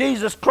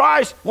 Jesus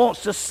Christ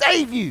wants to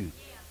save you.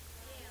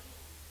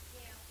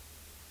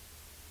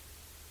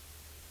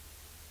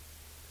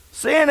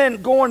 Sin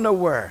ain't going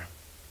nowhere.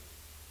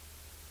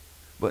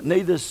 But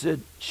neither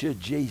should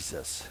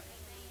Jesus.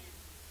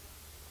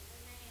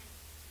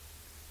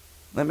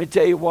 Let me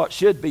tell you what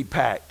should be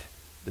packed.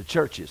 The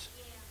churches.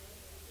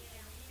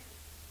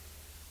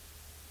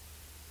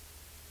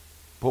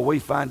 But we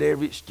find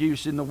every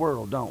excuse in the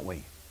world, don't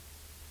we?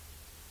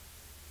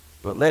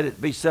 But let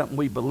it be something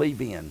we believe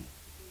in.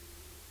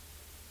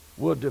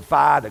 We'll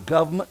defy the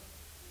government.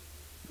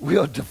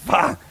 We'll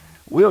defy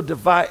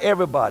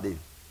everybody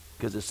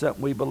because it's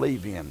something we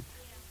believe in.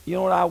 You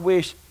know what I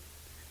wish?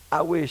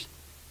 I wish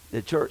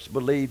the church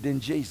believed in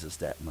Jesus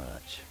that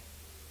much.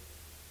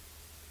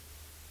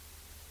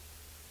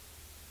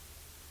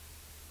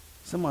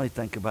 Somebody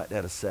think about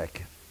that a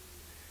second.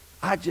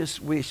 I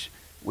just wish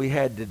we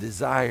had the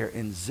desire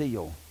and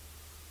zeal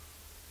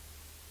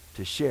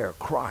to share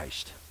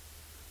Christ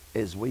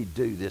as we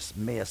do this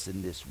mess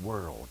in this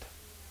world.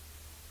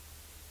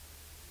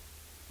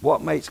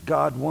 What makes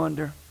God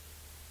wonder?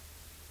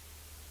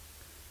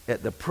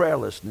 At the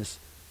prayerlessness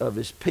of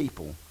his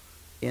people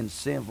in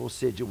sinful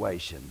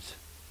situations.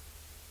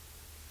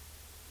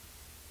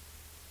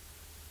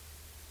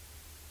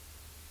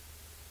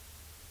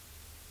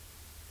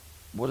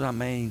 What do I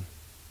mean?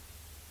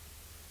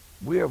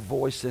 We're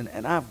voicing,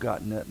 and I've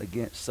got nothing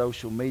against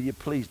social media.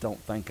 Please don't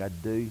think I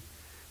do.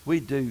 We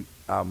do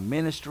our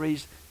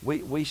ministries.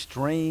 We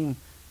stream,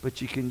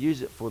 but you can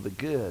use it for the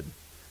good.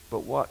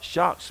 But what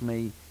shocks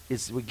me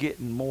is we're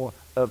getting more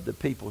of the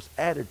people's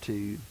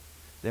attitude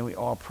than we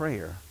are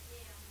prayer.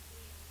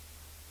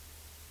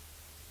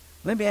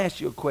 Let me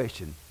ask you a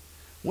question.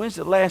 When's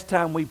the last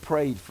time we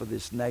prayed for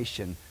this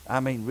nation?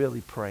 I mean,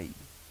 really prayed.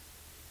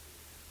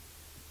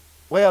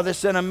 Well, this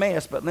is in a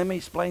mess, but let me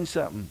explain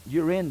something.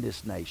 You're in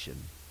this nation.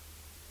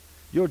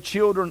 Your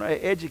children are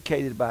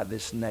educated by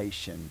this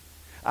nation.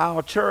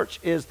 Our church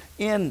is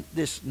in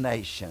this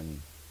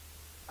nation.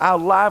 Our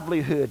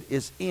livelihood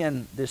is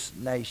in this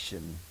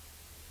nation.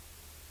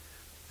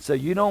 So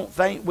you don't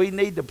think we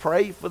need to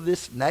pray for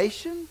this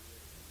nation?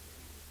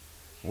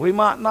 We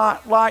might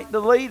not like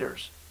the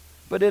leaders,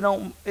 but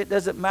it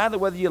doesn't matter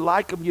whether you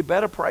like them. You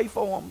better pray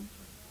for them.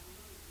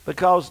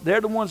 Because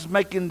they're the ones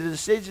making the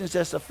decisions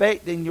that's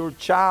affecting your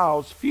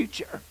child's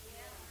future.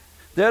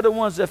 They're the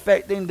ones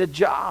affecting the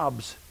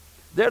jobs.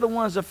 They're the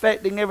ones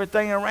affecting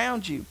everything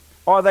around you.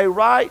 Are they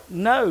right?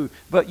 No.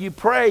 But you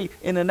pray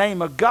in the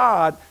name of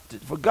God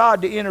for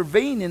God to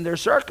intervene in their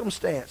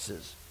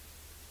circumstances.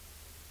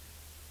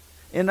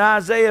 In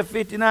Isaiah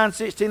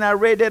 59:16, I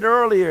read that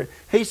earlier.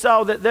 He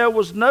saw that there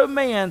was no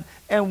man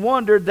and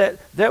wondered that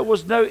there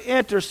was no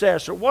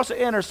intercessor. What's an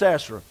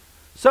intercessor?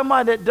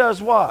 Somebody that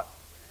does what?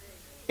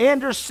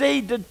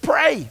 Intercede to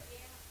pray.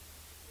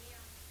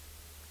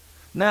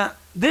 Now,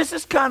 this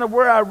is kind of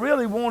where I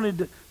really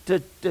wanted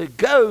to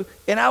go,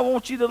 and I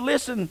want you to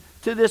listen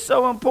to this,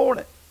 so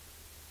important.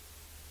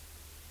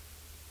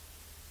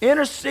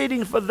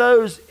 Interceding for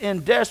those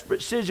in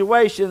desperate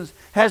situations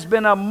has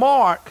been a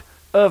mark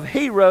of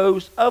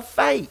heroes of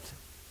faith.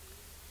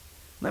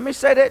 Let me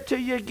say that to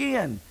you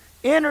again.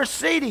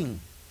 Interceding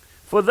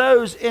for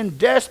those in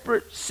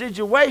desperate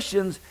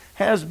situations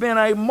has been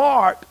a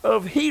mark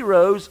of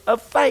heroes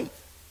of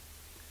faith.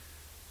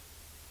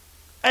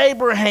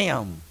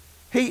 Abraham,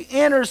 he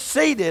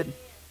interceded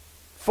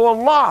for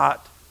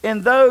Lot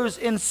in those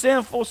in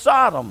sinful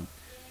Sodom.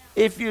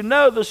 If you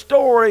know the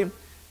story,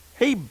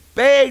 he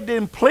begged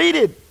and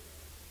pleaded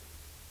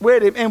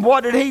with him. And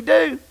what did he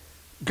do?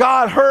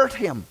 God hurt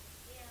him.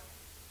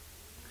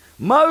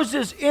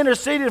 Moses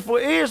interceded for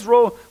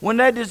Israel when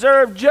they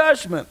deserved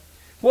judgment.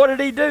 What did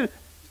he do?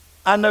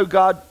 I know,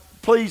 God,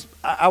 please,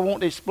 I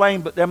won't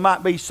explain, but there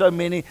might be so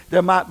many,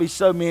 there might be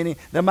so many,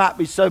 there might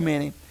be so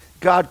many.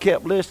 God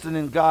kept listening,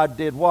 and God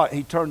did what?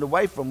 He turned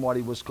away from what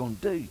he was going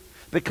to do.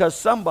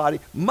 Because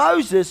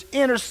Moses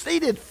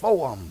interceded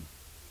for him.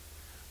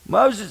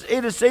 Moses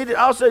interceded.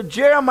 Also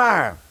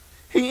Jeremiah,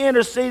 he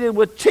interceded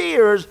with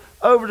tears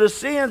over the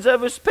sins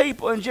of his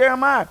people. And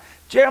Jeremiah,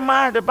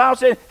 the Bible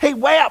said, he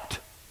wept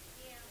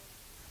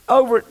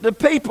over the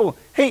people.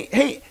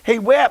 He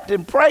wept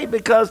and prayed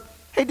because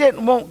he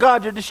didn't want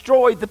God to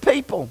destroy the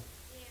people.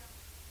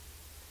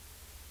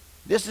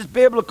 This is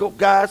biblical,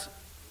 guys.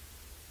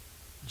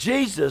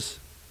 Jesus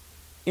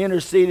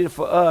interceded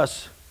for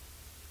us.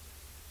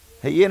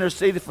 He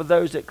interceded for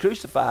those that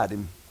crucified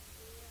him.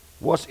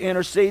 What's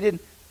interceded?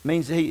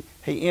 Means he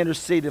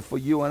interceded for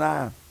you and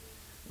I.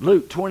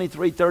 Luke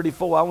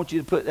 23:34. I want you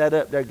to put that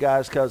up there,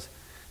 guys, because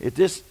if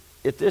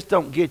this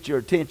don't get your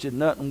attention,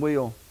 nothing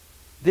will.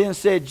 Then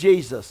said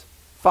Jesus,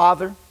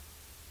 Father,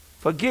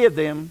 forgive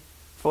them,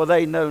 for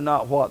they know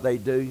not what they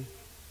do.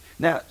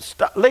 Now,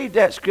 leave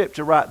that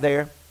scripture right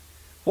there.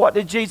 What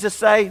did Jesus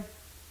say?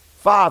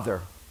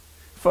 Father,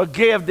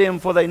 forgive them,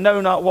 for they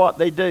know not what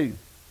they do.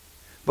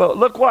 But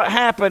look what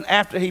happened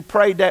after he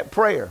prayed that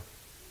prayer.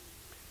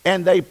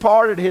 And they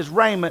parted his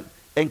raiment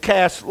and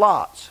cast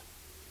lots.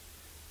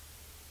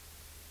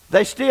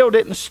 They still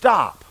didn't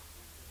stop.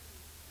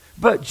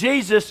 But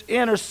Jesus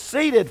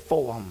interceded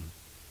for them,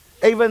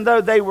 even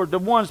though they were the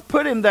ones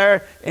put him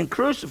there and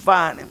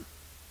crucifying him.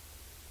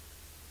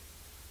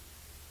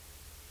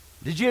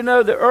 Did you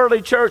know the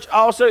early church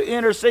also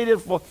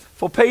interceded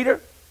for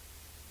Peter?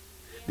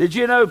 Did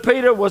you know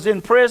Peter was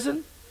in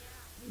prison?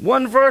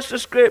 One verse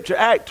of scripture,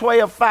 Acts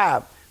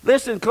 12:5.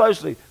 Listen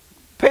closely.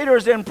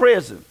 Peter's in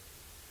prison.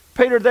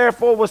 Peter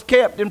therefore was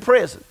kept in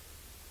prison.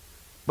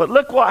 But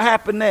look what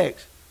happened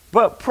next.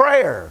 But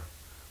prayer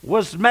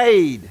was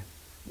made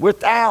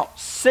without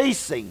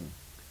ceasing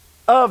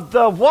of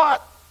the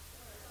what?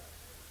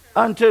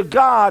 Unto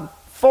God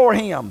for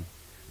him.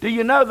 Do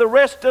you know the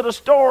rest of the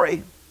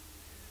story?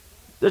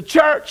 The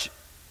church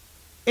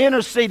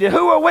interceded.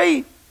 Who are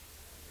we?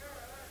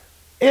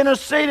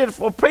 Interceded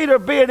for Peter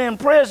being in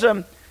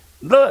prison.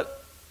 Look,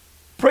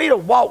 Peter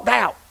walked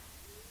out,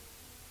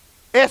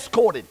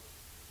 escorted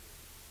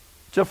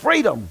to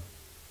freedom.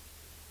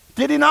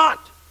 Did he not?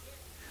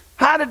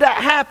 How did that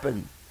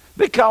happen?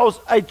 Because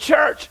a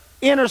church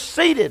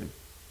interceded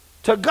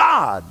to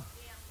God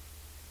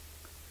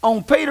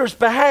on Peter's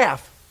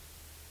behalf.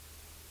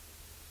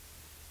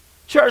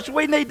 Church,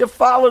 we need to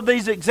follow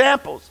these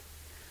examples.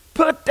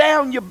 Put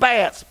down your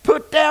bats.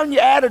 Put down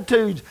your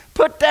attitudes.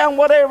 Put down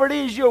whatever it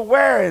is you're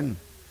wearing.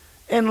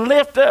 And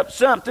lift up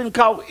something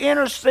called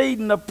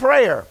interceding of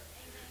prayer.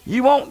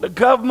 You want the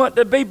government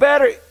to be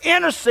better?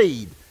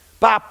 Intercede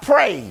by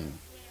praying.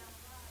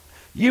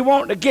 You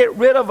want to get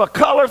rid of a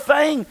color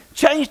thing?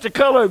 Change the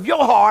color of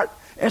your heart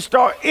and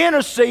start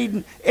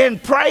interceding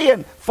and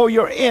praying for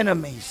your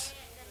enemies.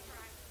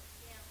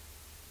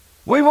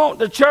 We want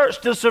the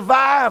church to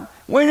survive.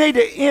 We need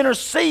to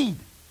intercede.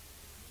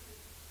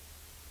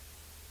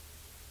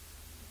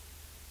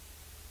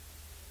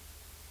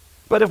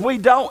 But if we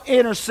don't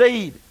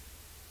intercede,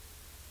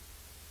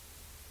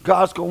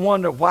 God's going to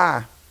wonder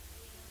why.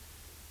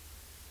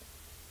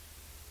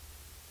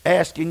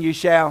 Ask and you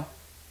shall.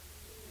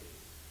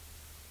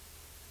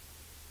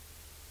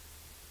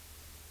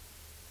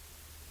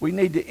 We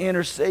need to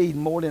intercede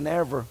more than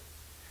ever.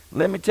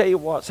 Let me tell you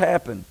what's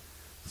happened.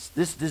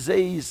 This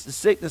disease, the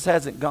sickness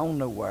hasn't gone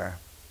nowhere.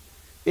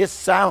 It's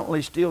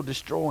silently still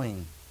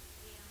destroying,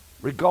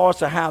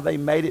 regardless of how they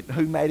made it,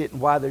 who made it,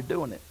 and why they're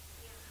doing it.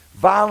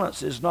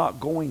 Violence is not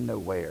going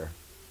nowhere.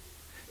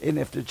 And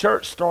if the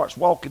church starts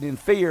walking in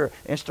fear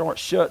and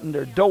starts shutting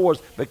their doors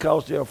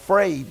because they're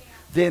afraid,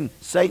 then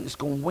Satan's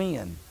going to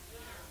win.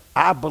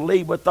 I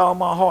believe with all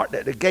my heart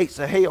that the gates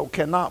of hell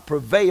cannot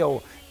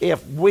prevail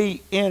if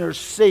we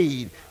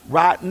intercede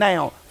right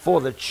now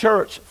for the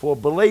church, for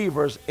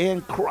believers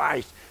in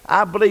Christ.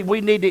 I believe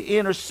we need to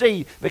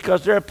intercede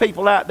because there are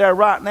people out there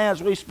right now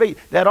as we speak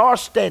that are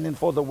standing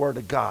for the Word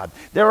of God.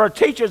 There are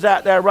teachers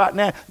out there right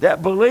now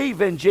that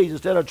believe in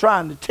Jesus, that are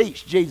trying to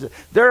teach Jesus.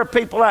 There are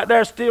people out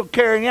there still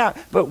carrying out,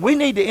 but we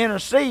need to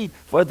intercede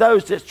for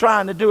those that's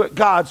trying to do it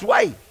God's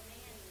way.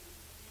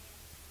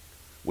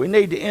 We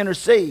need to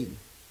intercede.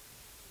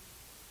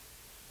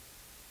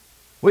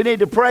 We need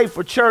to pray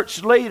for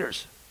church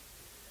leaders.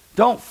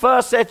 Don't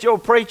fuss at your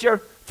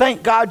preacher.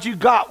 Thank God you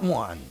got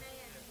one.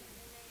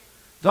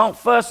 Don't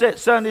fuss at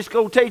Sunday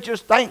school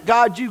teachers. Thank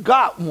God you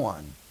got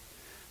one.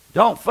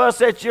 Don't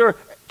fuss at your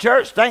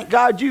church. Thank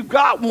God you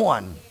got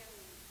one.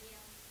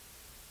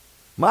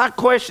 My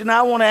question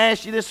I want to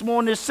ask you this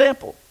morning is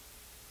simple.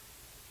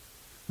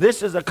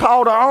 This is a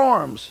call to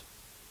arms.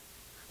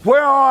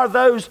 Where are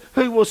those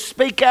who will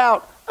speak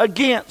out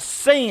against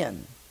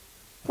sin.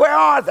 Where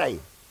are they?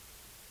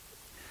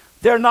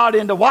 They're not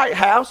in the White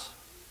House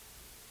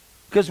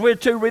because we're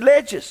too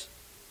religious.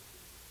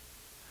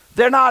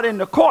 They're not in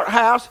the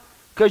courthouse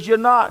because you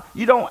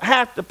don't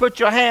have to put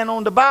your hand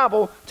on the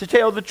Bible to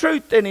tell the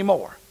truth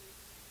anymore.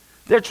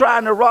 They're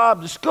trying to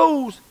rob the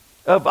schools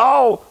of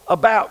all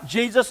about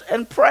Jesus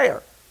and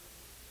prayer.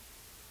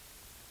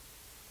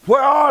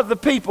 Where are the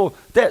people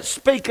that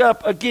speak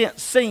up against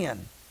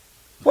sin?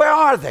 Where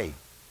are they?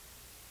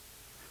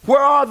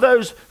 Where are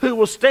those who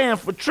will stand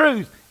for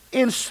truth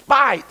in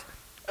spite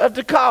of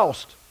the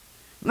cost?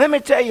 Let me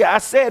tell you, I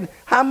said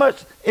how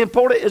much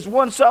important is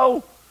one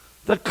soul?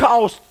 The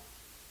cost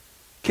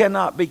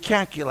cannot be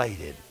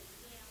calculated.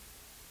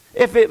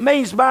 If it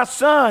means my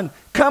son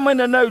coming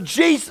to know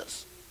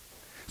Jesus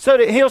so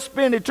that he'll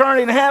spend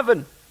eternity in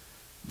heaven,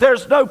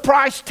 there's no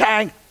price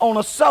tag on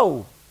a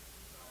soul.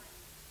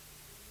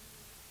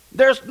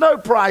 There's no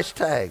price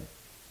tag.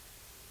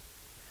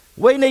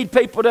 We need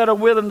people that are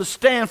willing to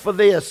stand for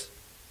this.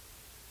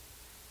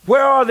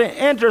 Where are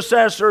the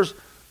intercessors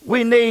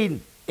we need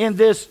in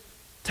this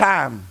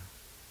time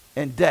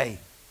and day?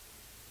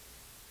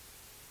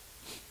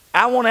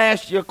 I want to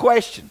ask you a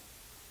question.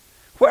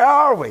 Where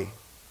are we?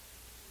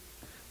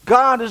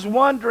 God is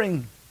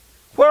wondering,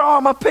 where are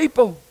my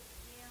people?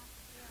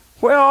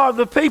 Where are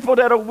the people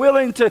that are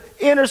willing to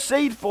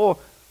intercede for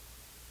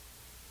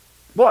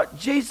what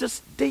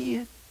Jesus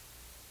did?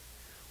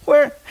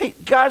 Where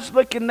God's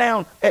looking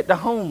down at the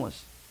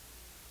homeless,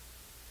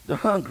 the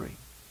hungry,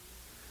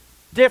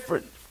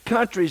 different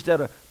countries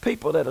that are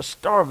people that are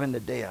starving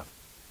to death.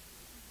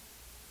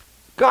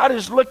 God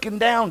is looking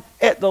down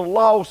at the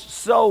lost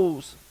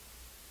souls.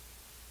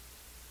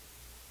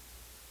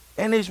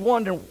 And he's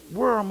wondering,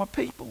 where are my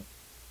people?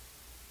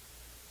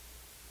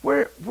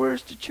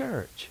 Where's the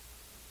church?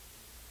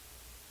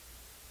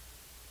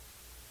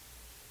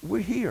 We're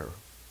here.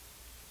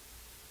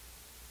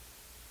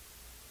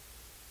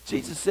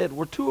 Jesus said,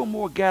 where two or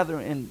more gather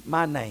in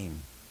my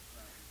name,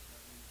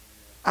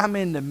 I'm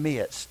in the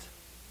midst.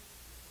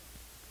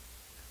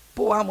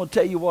 Boy, I'm going to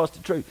tell you what's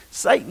the truth.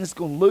 Satan's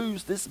going to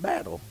lose this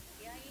battle.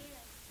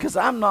 Because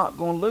I'm not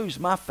going to lose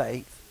my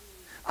faith.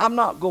 I'm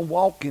not going to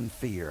walk in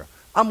fear.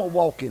 I'm going to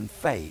walk in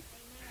faith.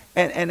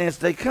 And as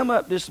they come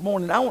up this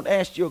morning, I want to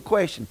ask you a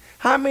question.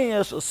 How many of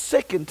us are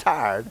sick and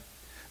tired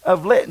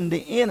of letting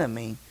the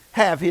enemy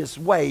have his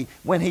way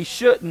when he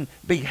shouldn't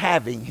be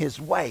having his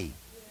way?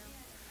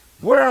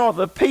 Where are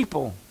the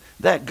people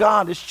that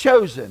God has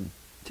chosen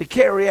to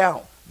carry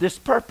out this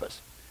purpose?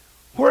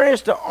 Where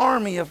is the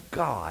army of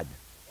God?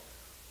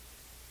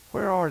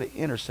 Where are the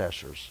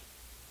intercessors?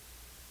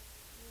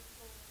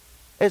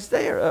 As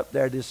they are up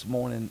there this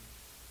morning,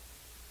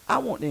 I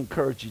want to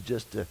encourage you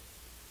just to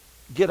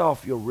get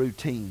off your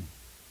routine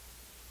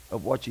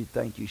of what you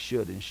think you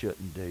should and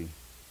shouldn't do.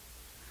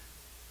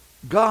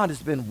 God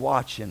has been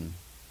watching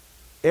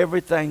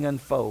everything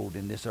unfold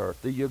in this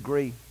earth. Do you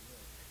agree?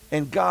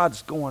 And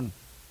God's going,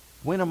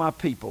 when are my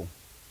people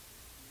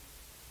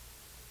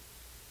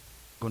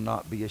going to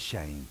not be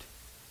ashamed?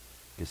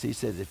 Because he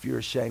says, if you're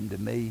ashamed of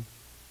me,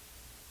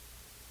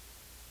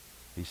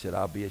 he said,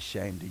 I'll be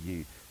ashamed of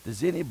you.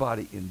 Does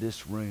anybody in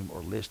this room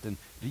or listening,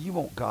 do you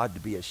want God to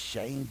be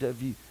ashamed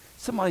of you?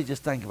 Somebody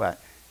just think about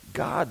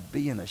God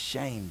being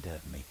ashamed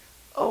of me.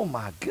 Oh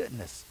my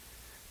goodness.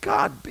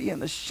 God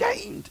being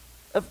ashamed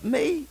of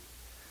me.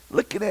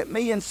 Looking at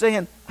me and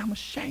saying, I'm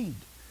ashamed.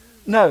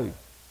 No.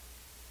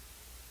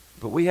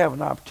 But we have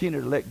an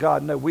opportunity to let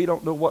God know we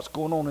don't know what's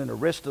going on in the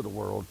rest of the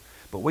world,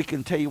 but we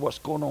can tell you what's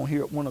going on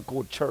here at One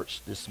Accord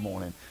Church this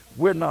morning.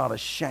 We're not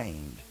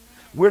ashamed.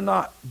 We're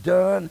not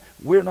done.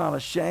 We're not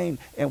ashamed.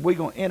 And we're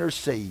going to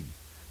intercede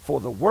for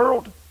the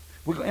world.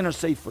 We're going to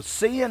intercede for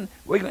sin.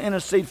 We're going to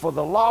intercede for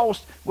the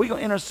lost. We're going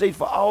to intercede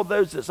for all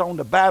those that's on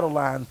the battle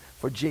line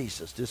for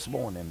Jesus this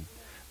morning.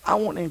 I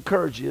want to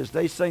encourage you as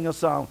they sing a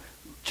song.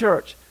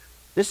 Church,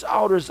 this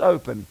altar is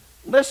open.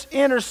 Let's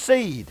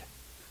intercede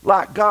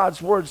like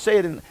God's word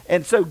said,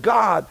 and so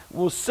God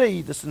will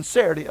see the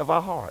sincerity of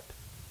our heart.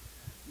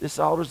 This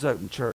altar is open, church.